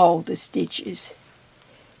all the stitches,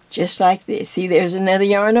 just like this. See, there's another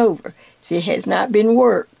yarn over. See, it has not been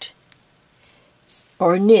worked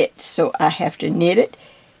or knit, so I have to knit it,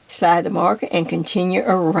 slide the marker, and continue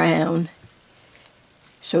around.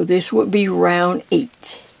 So this would be round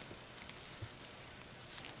 8.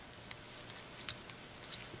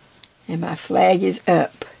 And my flag is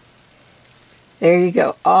up. There you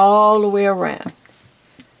go, all the way around.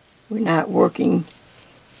 We're not working,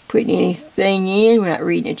 putting anything in. We're not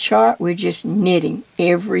reading a chart. We're just knitting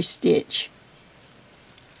every stitch.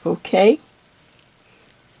 Okay?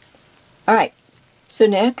 Alright, so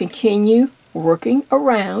now continue working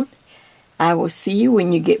around. I will see you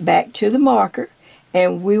when you get back to the marker,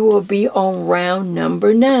 and we will be on round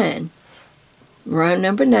number 9. Round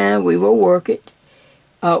number 9, we will work it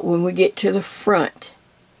when we get to the front.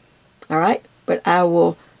 Alright, but I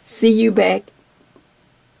will see you back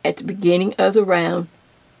at the beginning of the round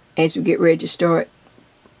as we get ready to start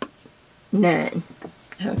 9.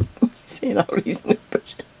 I'm saying all these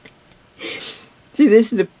numbers. See,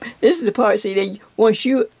 this is the part. See, that once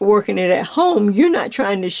you're working it at home, you're not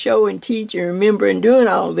trying to show and teach and remember and doing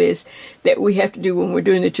all this that we have to do when we're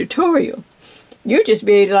doing the tutorial. You're just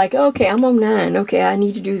be like, okay, I'm on 9. Okay, I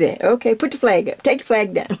need to do that. Okay, put the flag up. Take the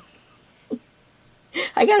flag down.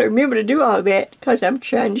 I got to remember to do all that because I'm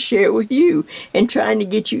trying to share it with you and trying to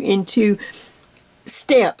get you into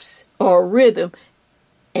steps or rhythm.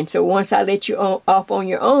 And so once I let you off on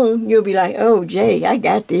your own, you'll be like, oh, Jay, I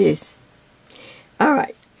got this. All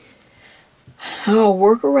right. I'll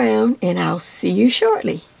work around and I'll see you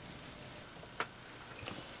shortly.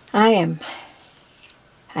 I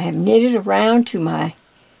have knitted around to my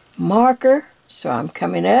marker, so I'm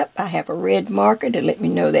coming up. I have a red marker to let me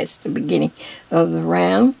know that's the beginning of the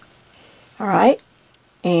round. All right.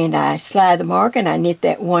 And I slide the marker and I knit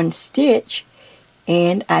that one stitch,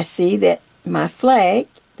 and I see that my flag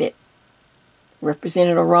that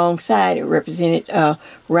represented a wrong side, it represented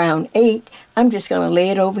round 8. I'm just going to lay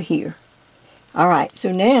it over here. All right,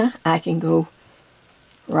 so now I can go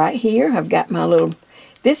right here. I've got my little,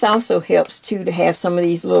 this also helps too to have some of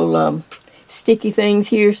these little sticky things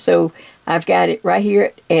here. So I've got it right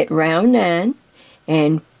here at round 9.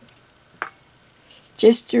 And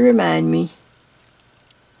just to remind me,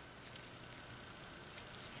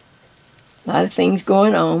 a lot of things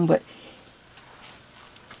going on, but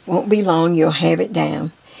won't be long, you'll have it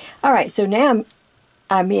down. All right, so now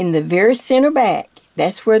I'm in the very center back.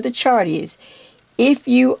 That's where the chart is. If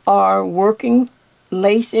you are working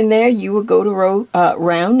lace in there, you will go to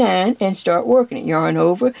round 9 and start working it. Yarn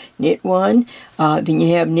over, knit 1, then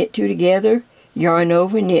you have knit 2 together, yarn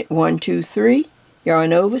over, knit 1, 2, 3,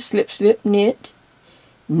 yarn over, slip, slip, knit,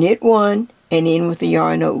 knit 1, and in with the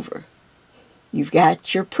yarn over. You've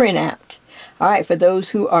got your printout. All right, for those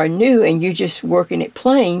who are new and you're just working it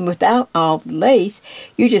plain without all the lace,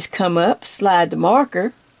 you just come up, slide the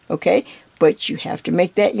marker, okay? But you have to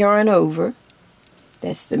make that yarn over.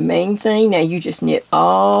 That's the main thing. Now you just knit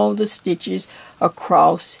all the stitches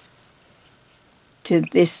across to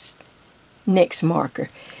this next marker.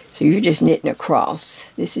 So you're just knitting across.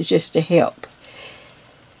 This is just to help.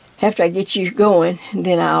 After I get you going,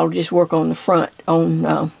 then I'll just work on the front,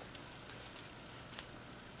 on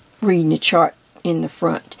reading the chart in the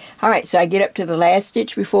front. Alright, so I get up to the last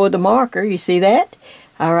stitch before the marker. You see that?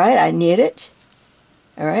 Alright, I knit it.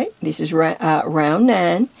 Alright, this is round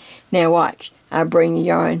 9. Now watch. I bring the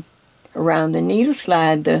yarn around the needle,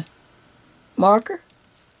 slide the marker,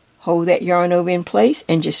 hold that yarn over in place,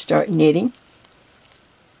 and just start knitting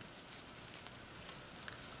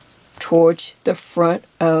towards the front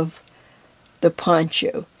of the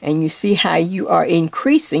poncho. And you see how you are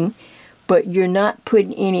increasing, but you're not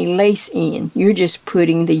putting any lace in. You're just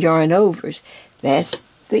putting the yarn overs. That's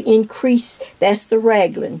the increase, that's the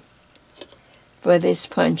raglan for this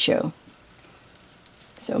poncho.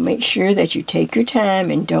 So make sure that you take your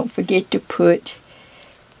time and don't forget to put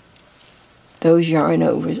those yarn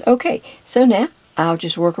overs. Okay, so now I'll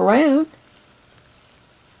just work around.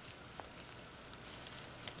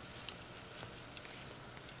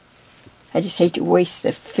 I just hate to waste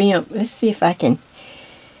the film. Let's see if I can,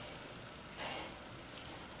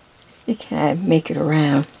 can I make it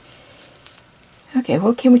around? Okay,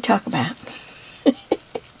 what can we talk about?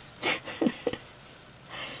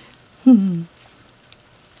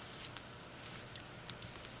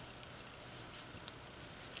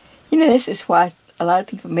 You know, this is why a lot of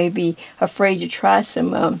people may be afraid to try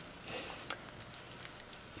some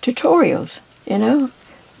tutorials, you know.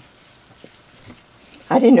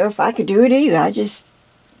 I didn't know if I could do it either. I just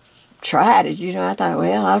tried it, you know. I thought,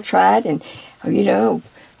 well, I'll try it, and, you know,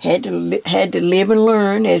 had to live and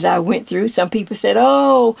learn as I went through. Some people said,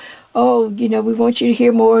 oh, you know, we want you to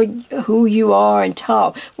hear more who you are and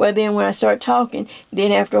talk. Well, then when I start talking,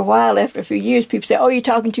 then after a while, after a few years, people say, oh, you're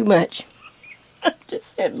talking too much. I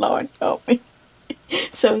just said, Lord, help me.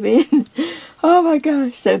 So then, oh my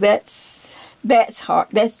gosh, so that's hard.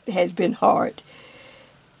 That has been hard.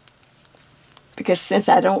 because since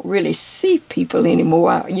I don't really see people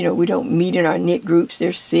anymore, you know, we don't meet in our knit groups.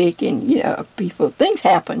 They're sick, and you know, things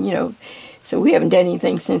happen, you know. So we haven't done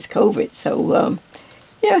anything since COVID. So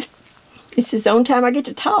yeah, it's his own time I get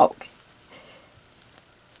to talk.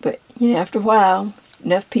 But you know, after a while,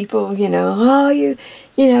 enough people, you know, oh, you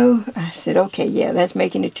know, I said, okay, yeah, that's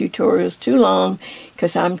making the tutorials too long,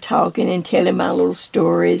 because I'm talking and telling my little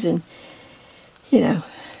stories, and you know,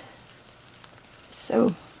 so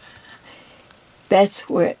that's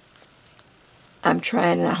what I'm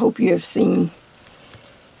trying, and I hope you have seen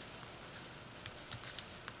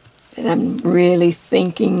that I'm really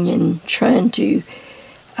thinking and trying to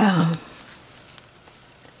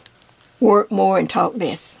work more and talk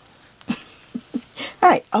less. All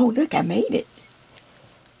right. Oh, look, I made it.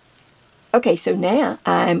 Okay, so now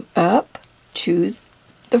I'm up to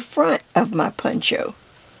the front of my poncho.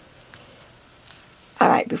 All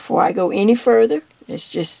right, before I go any further, let's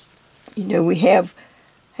just, you know, we have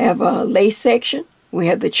a lace section. We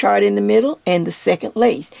have the chart in the middle and the second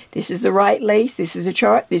lace. This is the right lace. This is the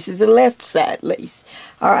chart. This is the left side lace.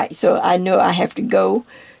 All right, so I know I have to go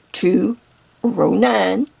to row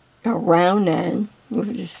 9, or round 9. We'll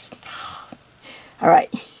just... All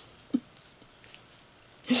right.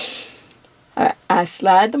 I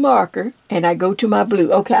slide the marker and I go to my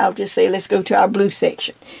blue. Okay, I'll just say let's go to our blue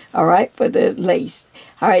section. All right, for the lace.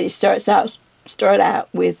 All right, it start out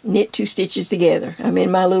with knit 2 stitches together. I'm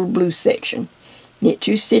in my little blue section. Knit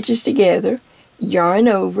 2 stitches together, yarn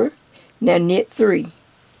over. Now knit 3.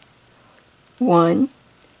 1,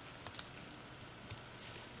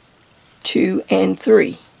 2, and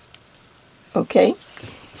 3. Okay,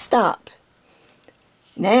 stop.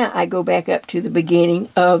 Now I go back up to the beginning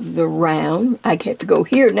of the round. I have to go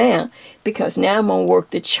here now, because now I'm going to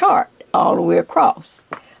work the chart all the way across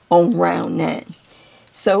on round 9.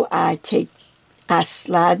 So I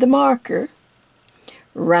slide the marker.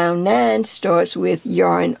 Round 9 starts with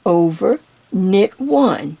yarn over, knit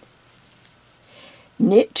 1.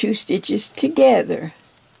 Knit 2 stitches together.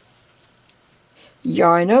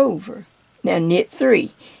 Yarn over. Now knit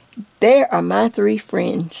 3. There are my 3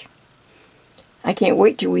 friends. I can't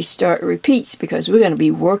wait till we start repeats, because we're going to be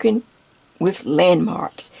working with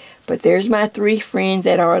landmarks. But there's my 3 friends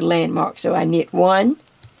that are landmarks. So I knit 1,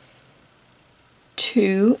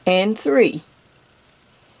 2, and 3.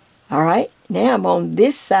 All right, now I'm on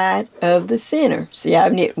this side of the center. See,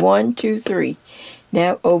 I've knit 1, 2, 3.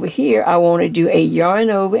 Now over here, I want to do a yarn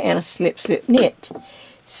over and a slip, slip, knit.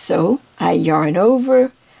 So I yarn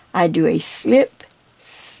over, I do a slip,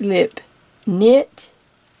 slip, knit,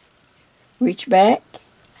 reach back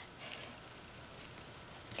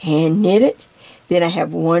and knit it. Then I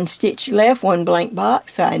have 1 stitch left, 1 blank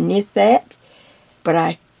box, so I knit that, but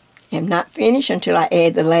I am not finished until I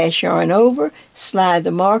add the last yarn over, slide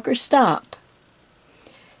the marker, stop.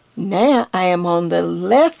 Now I am on the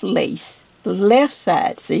left lace, left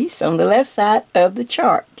side. See, it's on the left side of the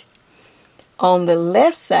chart. On the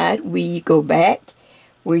left side, we go back.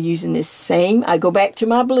 We're using this same, I go back to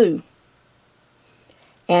my blue.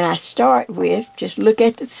 And I start with, just look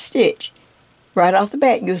at the stitch. Right off the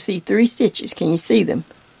bat, you'll see 3 stitches. Can you see them?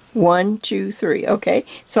 1, 2, 3. Okay,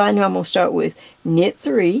 so I know I'm going to start with knit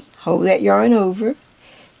 3, hold that yarn over,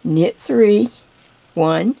 knit 3,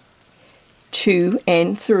 1, 2,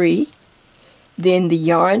 and 3, then the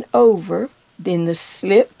yarn over, then the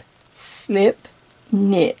slip, slip,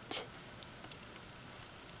 knit.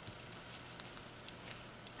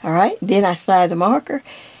 All right, then I slide the marker,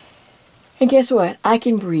 and guess what? I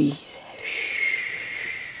can breathe.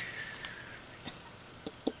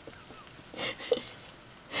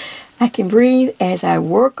 I can breathe as I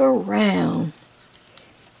work around,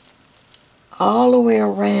 all the way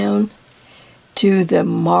around to the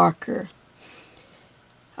marker.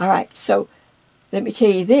 All right, so let me tell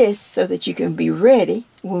you this so that you can be ready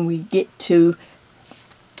when we get to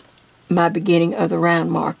my beginning of the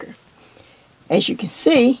round marker. As you can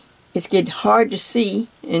see, it's getting hard to see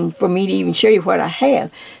and for me to even show you what I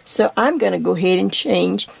have. So I'm going to go ahead and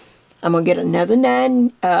change. I'm going to get another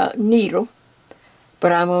 9 needle,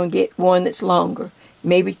 but I'm going to get one that's longer,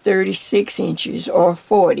 maybe 36 inches or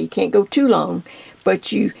 40. Can't go too long,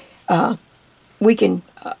 but we can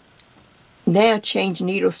now change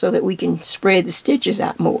needles so that we can spread the stitches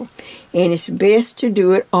out more. And it's best to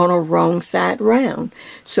do it on a wrong side round.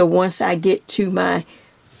 So once I get to my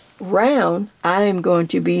round, I am going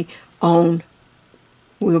to be on,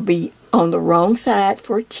 we'll be on the wrong side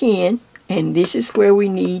for 10, and this is where we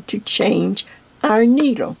need to change our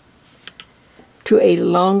needle to a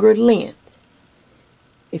longer length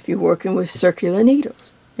if you're working with circular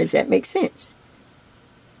needles. Does that make sense?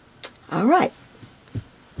 All right.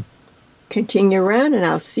 continue around, and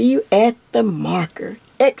I'll see you at the marker.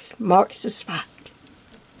 X marks the spot.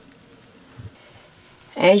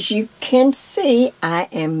 As you can see, I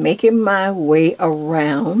am making my way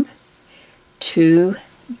around to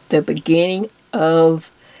the beginning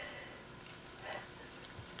of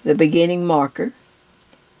the beginning marker.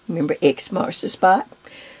 Remember, X marks the spot.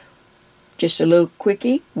 Just a little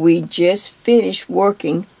quickie. We just finished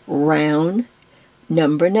working round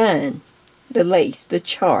number 9, the lace, the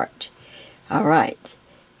chart. All right.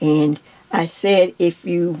 And I said if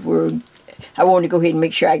you were, I want to go ahead and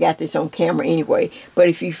make sure I got this on camera anyway, but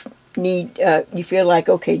if you need, you feel like,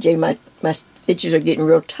 okay, Jay, my stitches are getting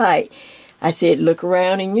real tight, I said look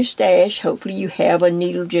around in your stash. Hopefully you have a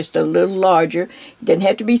needle just a little larger. It doesn't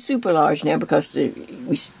have to be super large now because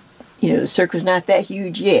the circle's not that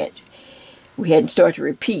huge yet. We hadn't started to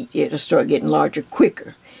repeat. It'll start getting larger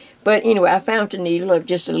quicker. But anyway, I found a needle of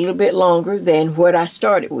just a little bit longer than what I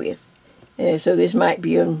started with. So this might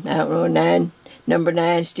be a, I don't know, number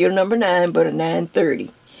 9, still number 9, but a 930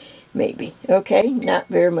 maybe. Okay, not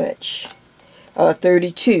very much.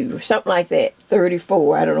 32 or something like that.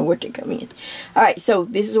 34, I don't know what to come in. Alright, so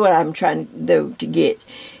this is what I'm trying to get.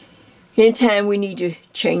 Anytime we need to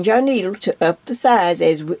change our needle to up the size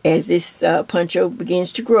as this poncho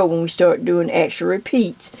begins to grow, when we start doing actual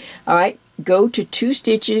repeats, alright, go to 2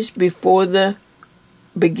 stitches before the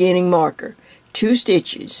beginning marker. 2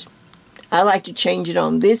 stitches. I like to change it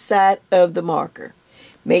on this side of the marker.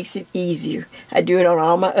 Makes it easier. I do it on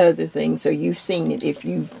all my other things, so you've seen it if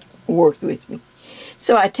you've worked with me.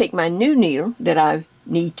 So I take my new needle that I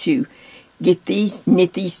need to knit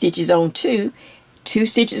these stitches on to, 2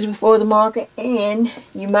 stitches before the marker, and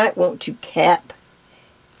you might want to cap.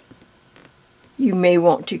 You may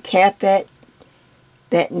want to cap that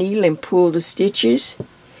needle and pull the stitches.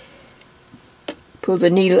 Pull the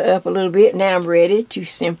needle up a little bit. Now I'm ready to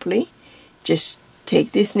simply just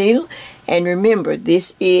take this needle, and remember,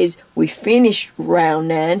 we finished round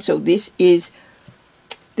 9, so this is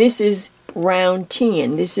round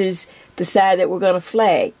 10. This is the side that we're going to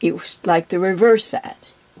flag. It was like the reverse side.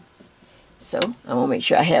 So I want to make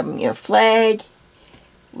sure I have them in a flag.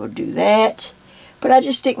 We'll do that. But I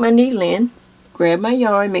just stick my needle in, grab my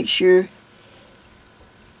yarn, make sure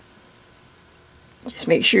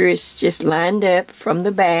it's just lined up from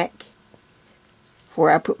the back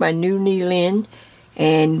where I put my new needle in,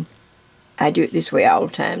 and I do it this way all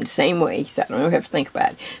the time, the same way, so I don't have to think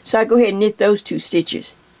about it. So I go ahead and knit those 2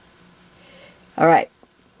 stitches. Alright,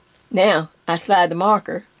 now I slide the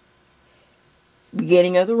marker,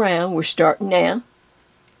 beginning of the round. We're starting now,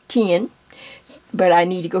 10, but I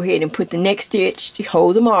need to go ahead and put the next stitch to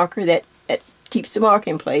hold the marker, that keeps the marker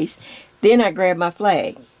in place. Then I grab my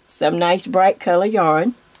flag, some nice bright color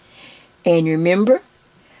yarn, and remember,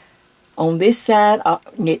 on this side,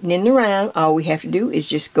 knitting in the round, all we have to do is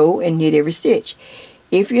just go and knit every stitch.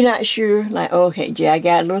 If you're not sure, like, okay, Jay, I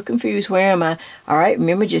got a little confused, where am I? Alright,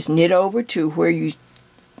 remember, just knit over to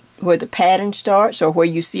where the pattern starts, or where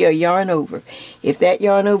you see a yarn over. If that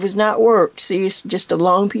yarn over is not worked, see it's just a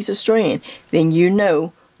long piece of strand, then you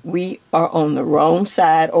know we are on the wrong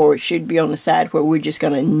side, or it should be on the side where we're just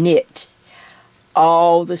going to knit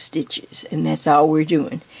all the stitches, and that's all we're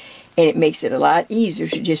doing. And it makes it a lot easier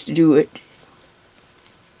to just do it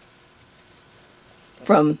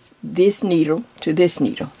from this needle to this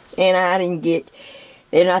needle. And I didn't get,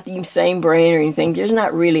 they're not the same brand or anything. There's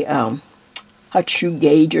not really a true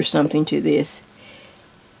gauge or something to this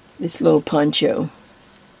little poncho.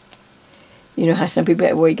 You know how some people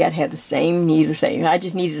have, well, you got to have the same needle. I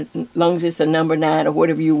just need it, as long as it's a number 9 or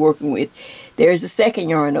whatever you're working with. There's a second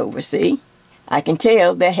yarn over, see? I can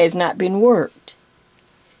tell that has not been worked.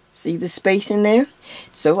 See the space in there?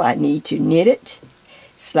 So I need to knit it,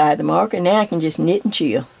 slide the marker. Now I can just knit and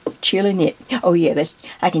chill. Chill and knit. Oh yeah,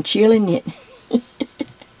 I can chill and knit.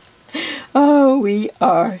 Oh, we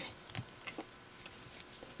are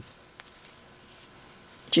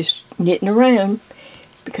just knitting around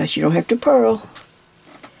because you don't have to purl.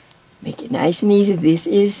 Make it nice and easy. This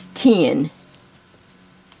is 10.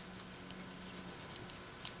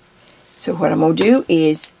 So what I'm going to do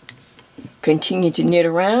is continue to knit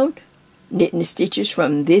around, knitting the stitches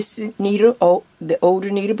from this needle, the older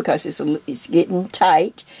needle, because it's getting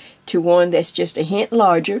tight, to one that's just a hint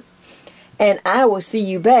larger. And I will see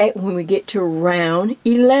you back when we get to round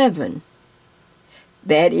 11.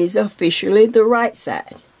 That is officially the right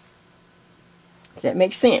side. Does that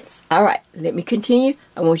make sense? Alright, let me continue.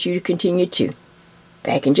 I want you to continue too.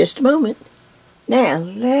 Back in just a moment. Now,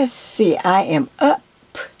 let's see. I am up.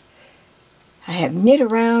 I have knit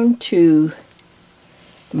around to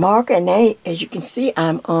the marker, and now, as you can see,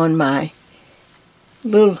 I'm on my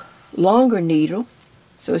little longer needle,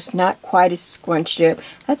 so it's not quite as scrunched up.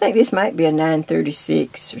 I think this might be a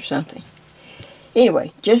 936 or something.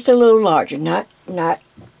 Anyway, just a little larger,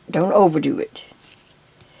 don't overdo it.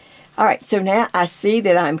 Alright, so now I see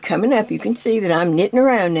that I'm coming up. You can see that I'm knitting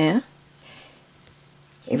around now.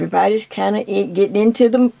 Everybody's kind of getting into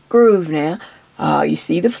the groove now. You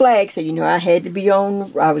see the flag, so you know I had to be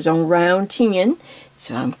on, I was on round 10.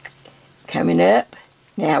 So I'm coming up.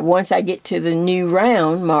 Now, once I get to the new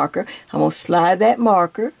round marker, I'm going to slide that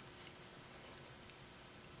marker.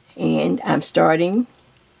 And I'm starting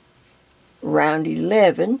round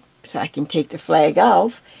 11, so I can take the flag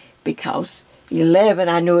off, because 11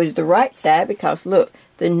 I know is the right side, because look,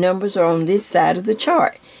 the numbers are on this side of the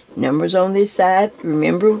chart. Numbers on this side,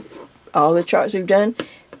 remember all the charts we've done,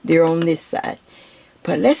 they're on this side.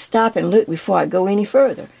 But let's stop and look before I go any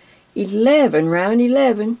further. 11, round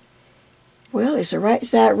 11, well, it's a right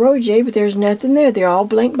side row, Jay, but there's nothing there. They're all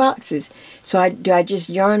blank boxes. So do I just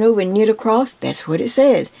yarn over and knit across? That's what it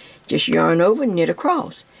says. Just yarn over and knit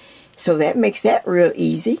across. So that makes that real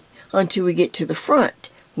easy until we get to the front.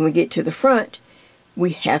 When we get to the front, we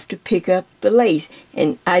have to pick up the lace.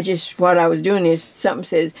 And what I was doing is, something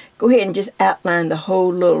says, go ahead and just outline the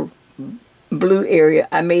whole little blue area.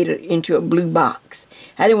 I made it into a blue box.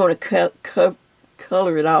 I didn't want to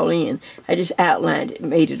color it all in. I just outlined it and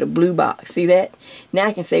made it a blue box. See that? Now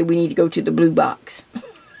I can say we need to go to the blue box.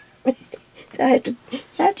 So I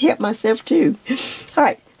have to help myself too. All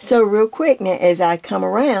right. So real quick now, as I come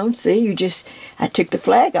around, see, I took the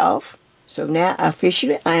flag off. So now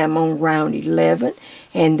officially I am on round 11,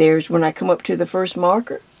 and there's when I come up to the first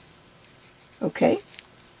marker. Okay.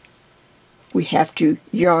 We have to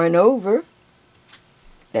yarn over.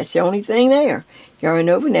 That's the only thing there. Yarn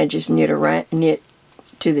over. Now just knit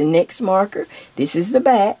to the next marker. This is the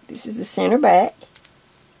back. This is the center back.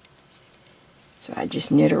 So I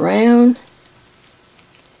just knit around.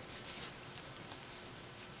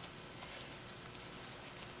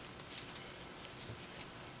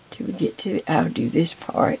 Till we get to I'll do this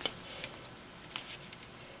part.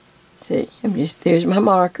 See, there's my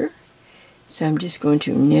marker. So I'm just going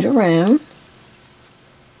to knit around.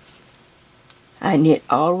 I knit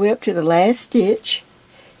all the way up to the last stitch.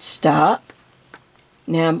 Stop.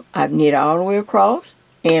 Now I've knit all the way across,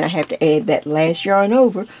 and I have to add that last yarn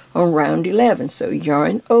over on round 11. So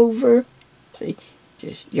yarn over, see,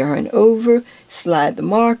 just yarn over, slide the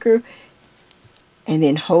marker, and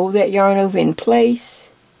then hold that yarn over in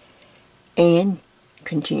place, and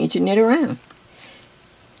continue to knit around.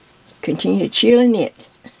 Continue to chill and knit.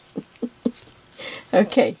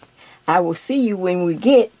 Okay, I will see you when we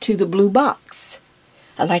get to the blue box.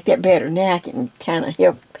 I like that better. Now I can kind of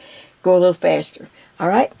help go a little faster.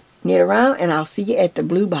 Alright, knit around, and I'll see you at the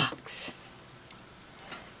blue box.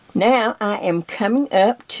 Now I am coming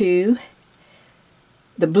up to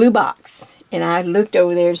the blue box. And I looked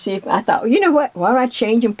over there to see if I thought, you know what? Why don't I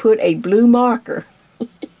change and put a blue marker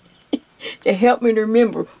to help me to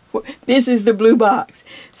remember this is the blue box.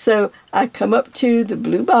 So I come up to the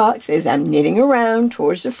blue box as I'm knitting around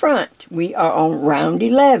towards the front. We are on round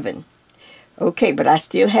 11. Okay, but I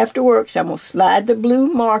still have to work, so I'm going to slide the blue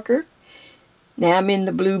marker. Now I'm in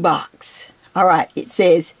the blue box. Alright, it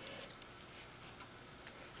says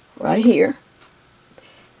right here,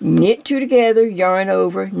 knit 2 together, yarn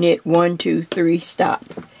over, knit 1, 2, 3, stop.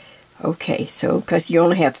 Okay, so because you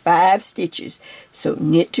only have 5 stitches. So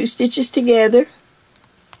knit 2 stitches together,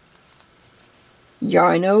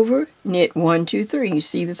 yarn over, knit 1, 2, 3. You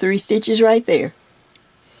see the 3 stitches right there.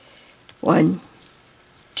 1,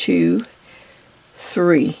 2,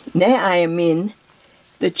 3. Now I am in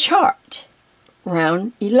the chart.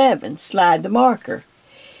 Round 11. Slide the marker.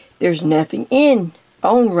 There's nothing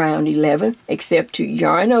on round 11 except to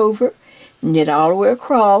yarn over, knit all the way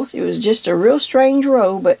across. It was just a real strange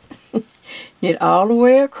row, but knit all the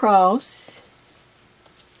way across.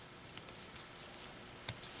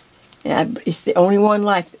 And it's the only one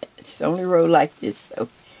like that. It's the only row like this.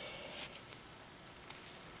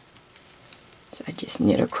 So I just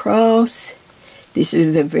knit across. This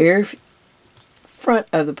is the very front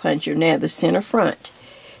of the puncher, now the center front.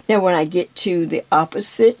 Now when I get to the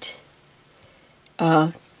opposite,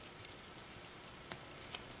 when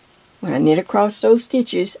I knit across those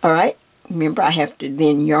stitches, alright, remember I have to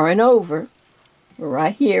then yarn over.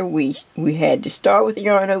 Right here we had to start with the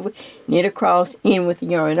yarn over, knit across, in with the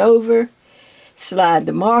yarn over, slide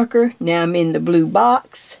the marker. Now I'm in the blue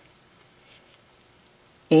box,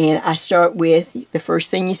 and I start with, the first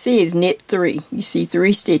thing you see is knit 3. You see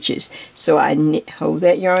 3 stitches. So I hold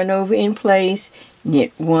that yarn over in place,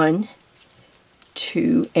 knit 1,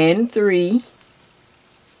 2, and 3.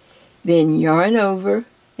 Then yarn over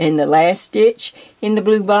And the last stitch in the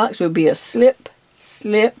blue box will be a slip,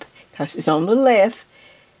 slip, because it's on the left.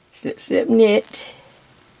 Slip, slip, knit.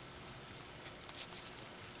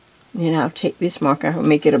 And then I'll take this marker, I'll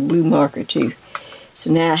make it a blue marker too.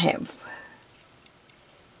 So now I have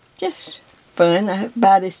just fun. I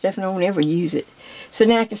buy this stuff and I don't ever use it. So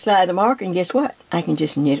now I can slide the marker, and guess what? I can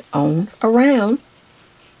just knit on around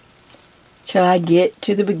till I get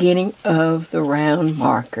to the beginning of the round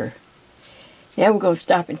marker. Now we're going to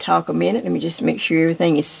stop and talk a minute. Let me just make sure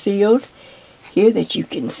everything is sealed here that you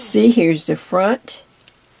can see. Here's the front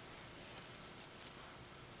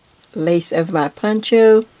lace of my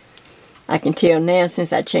poncho. I can tell now,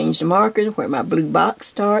 since I changed the marker, where my blue box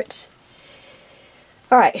starts.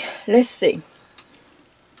 Alright, let's see.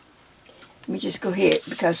 Let me just go ahead,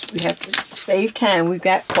 because we have to save time. We've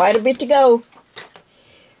got quite a bit to go.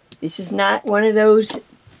 This is not one of those,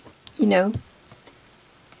 you know,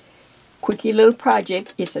 quickie little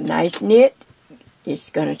project. It's a nice knit. It's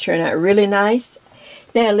going to turn out really nice.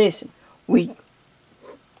 Now listen, we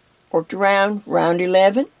worked around round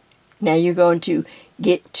 11. Now you're going to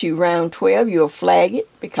get to round 12. You'll flag it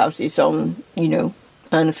because it's on, you know,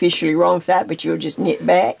 unofficially wrong side, but you'll just knit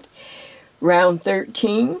back. Round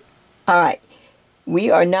 13. Alright, we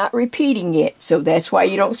are not repeating yet, so that's why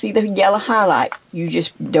you don't see the yellow highlight. You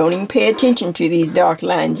just don't even pay attention to these dark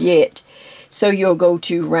lines yet. So you'll go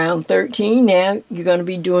to round 13. Now you're going to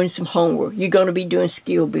be doing some homework. You're going to be doing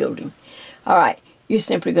skill building. Alright, you're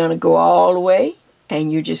simply going to go all the way,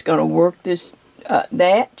 and you're just going to work this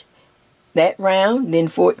that round. Then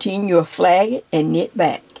 14, you'll flag it and knit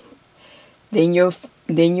back. Then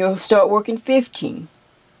you'll start working 15.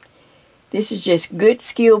 This is just good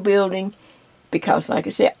skill building, because like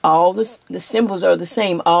I said, all the symbols are the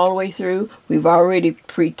same all the way through. We've already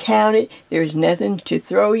pre-counted. There's nothing to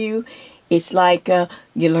throw you. It's like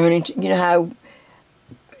you're learning to, you know how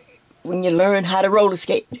when you learn how to roller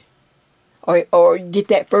skate or get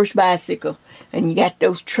that first bicycle and you got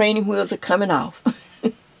those training wheels are coming off.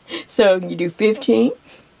 So you do 15,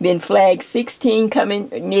 then flag 16 coming,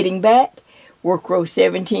 knitting back, work row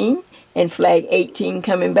 17, and flag 18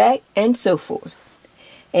 coming back, and so forth.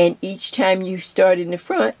 And each time you start in the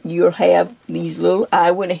front, you'll have these little,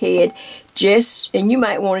 I went ahead just, and you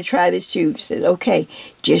might want to try this too. Said, okay,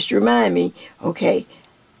 just remind me, okay,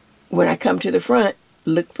 when I come to the front,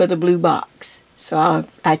 look for the blue box. So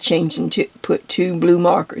I changed them to put 2 blue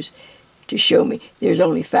markers to show me. There's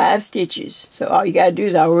only 5 stitches. So all you got to do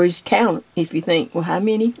is always count. If you think, well, how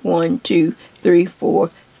many? 1, 2, 3, 4,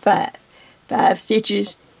 5. 5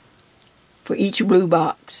 stitches for each blue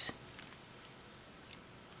box.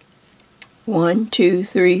 1, 2,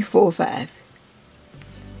 3, 4, 5.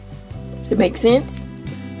 Does it make sense?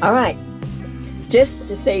 Alright. Just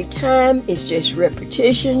to save time, it's just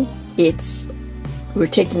repetition. We're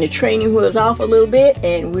taking the training wheels off a little bit,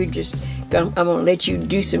 and I'm going to let you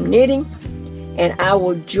do some knitting, and I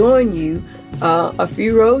will join you a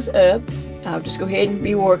few rows up. I'll just go ahead and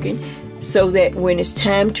be working, so that when it's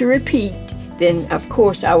time to repeat, then of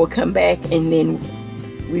course I will come back, and then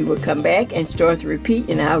we will come back and start the repeat,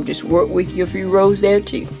 and I'll just work with you a few rows there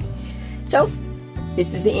too. So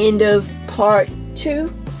this is the end of part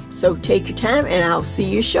 2. So take your time, and I'll see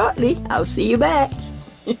you shortly. I'll see you back.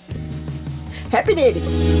 Happy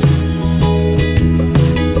knitting!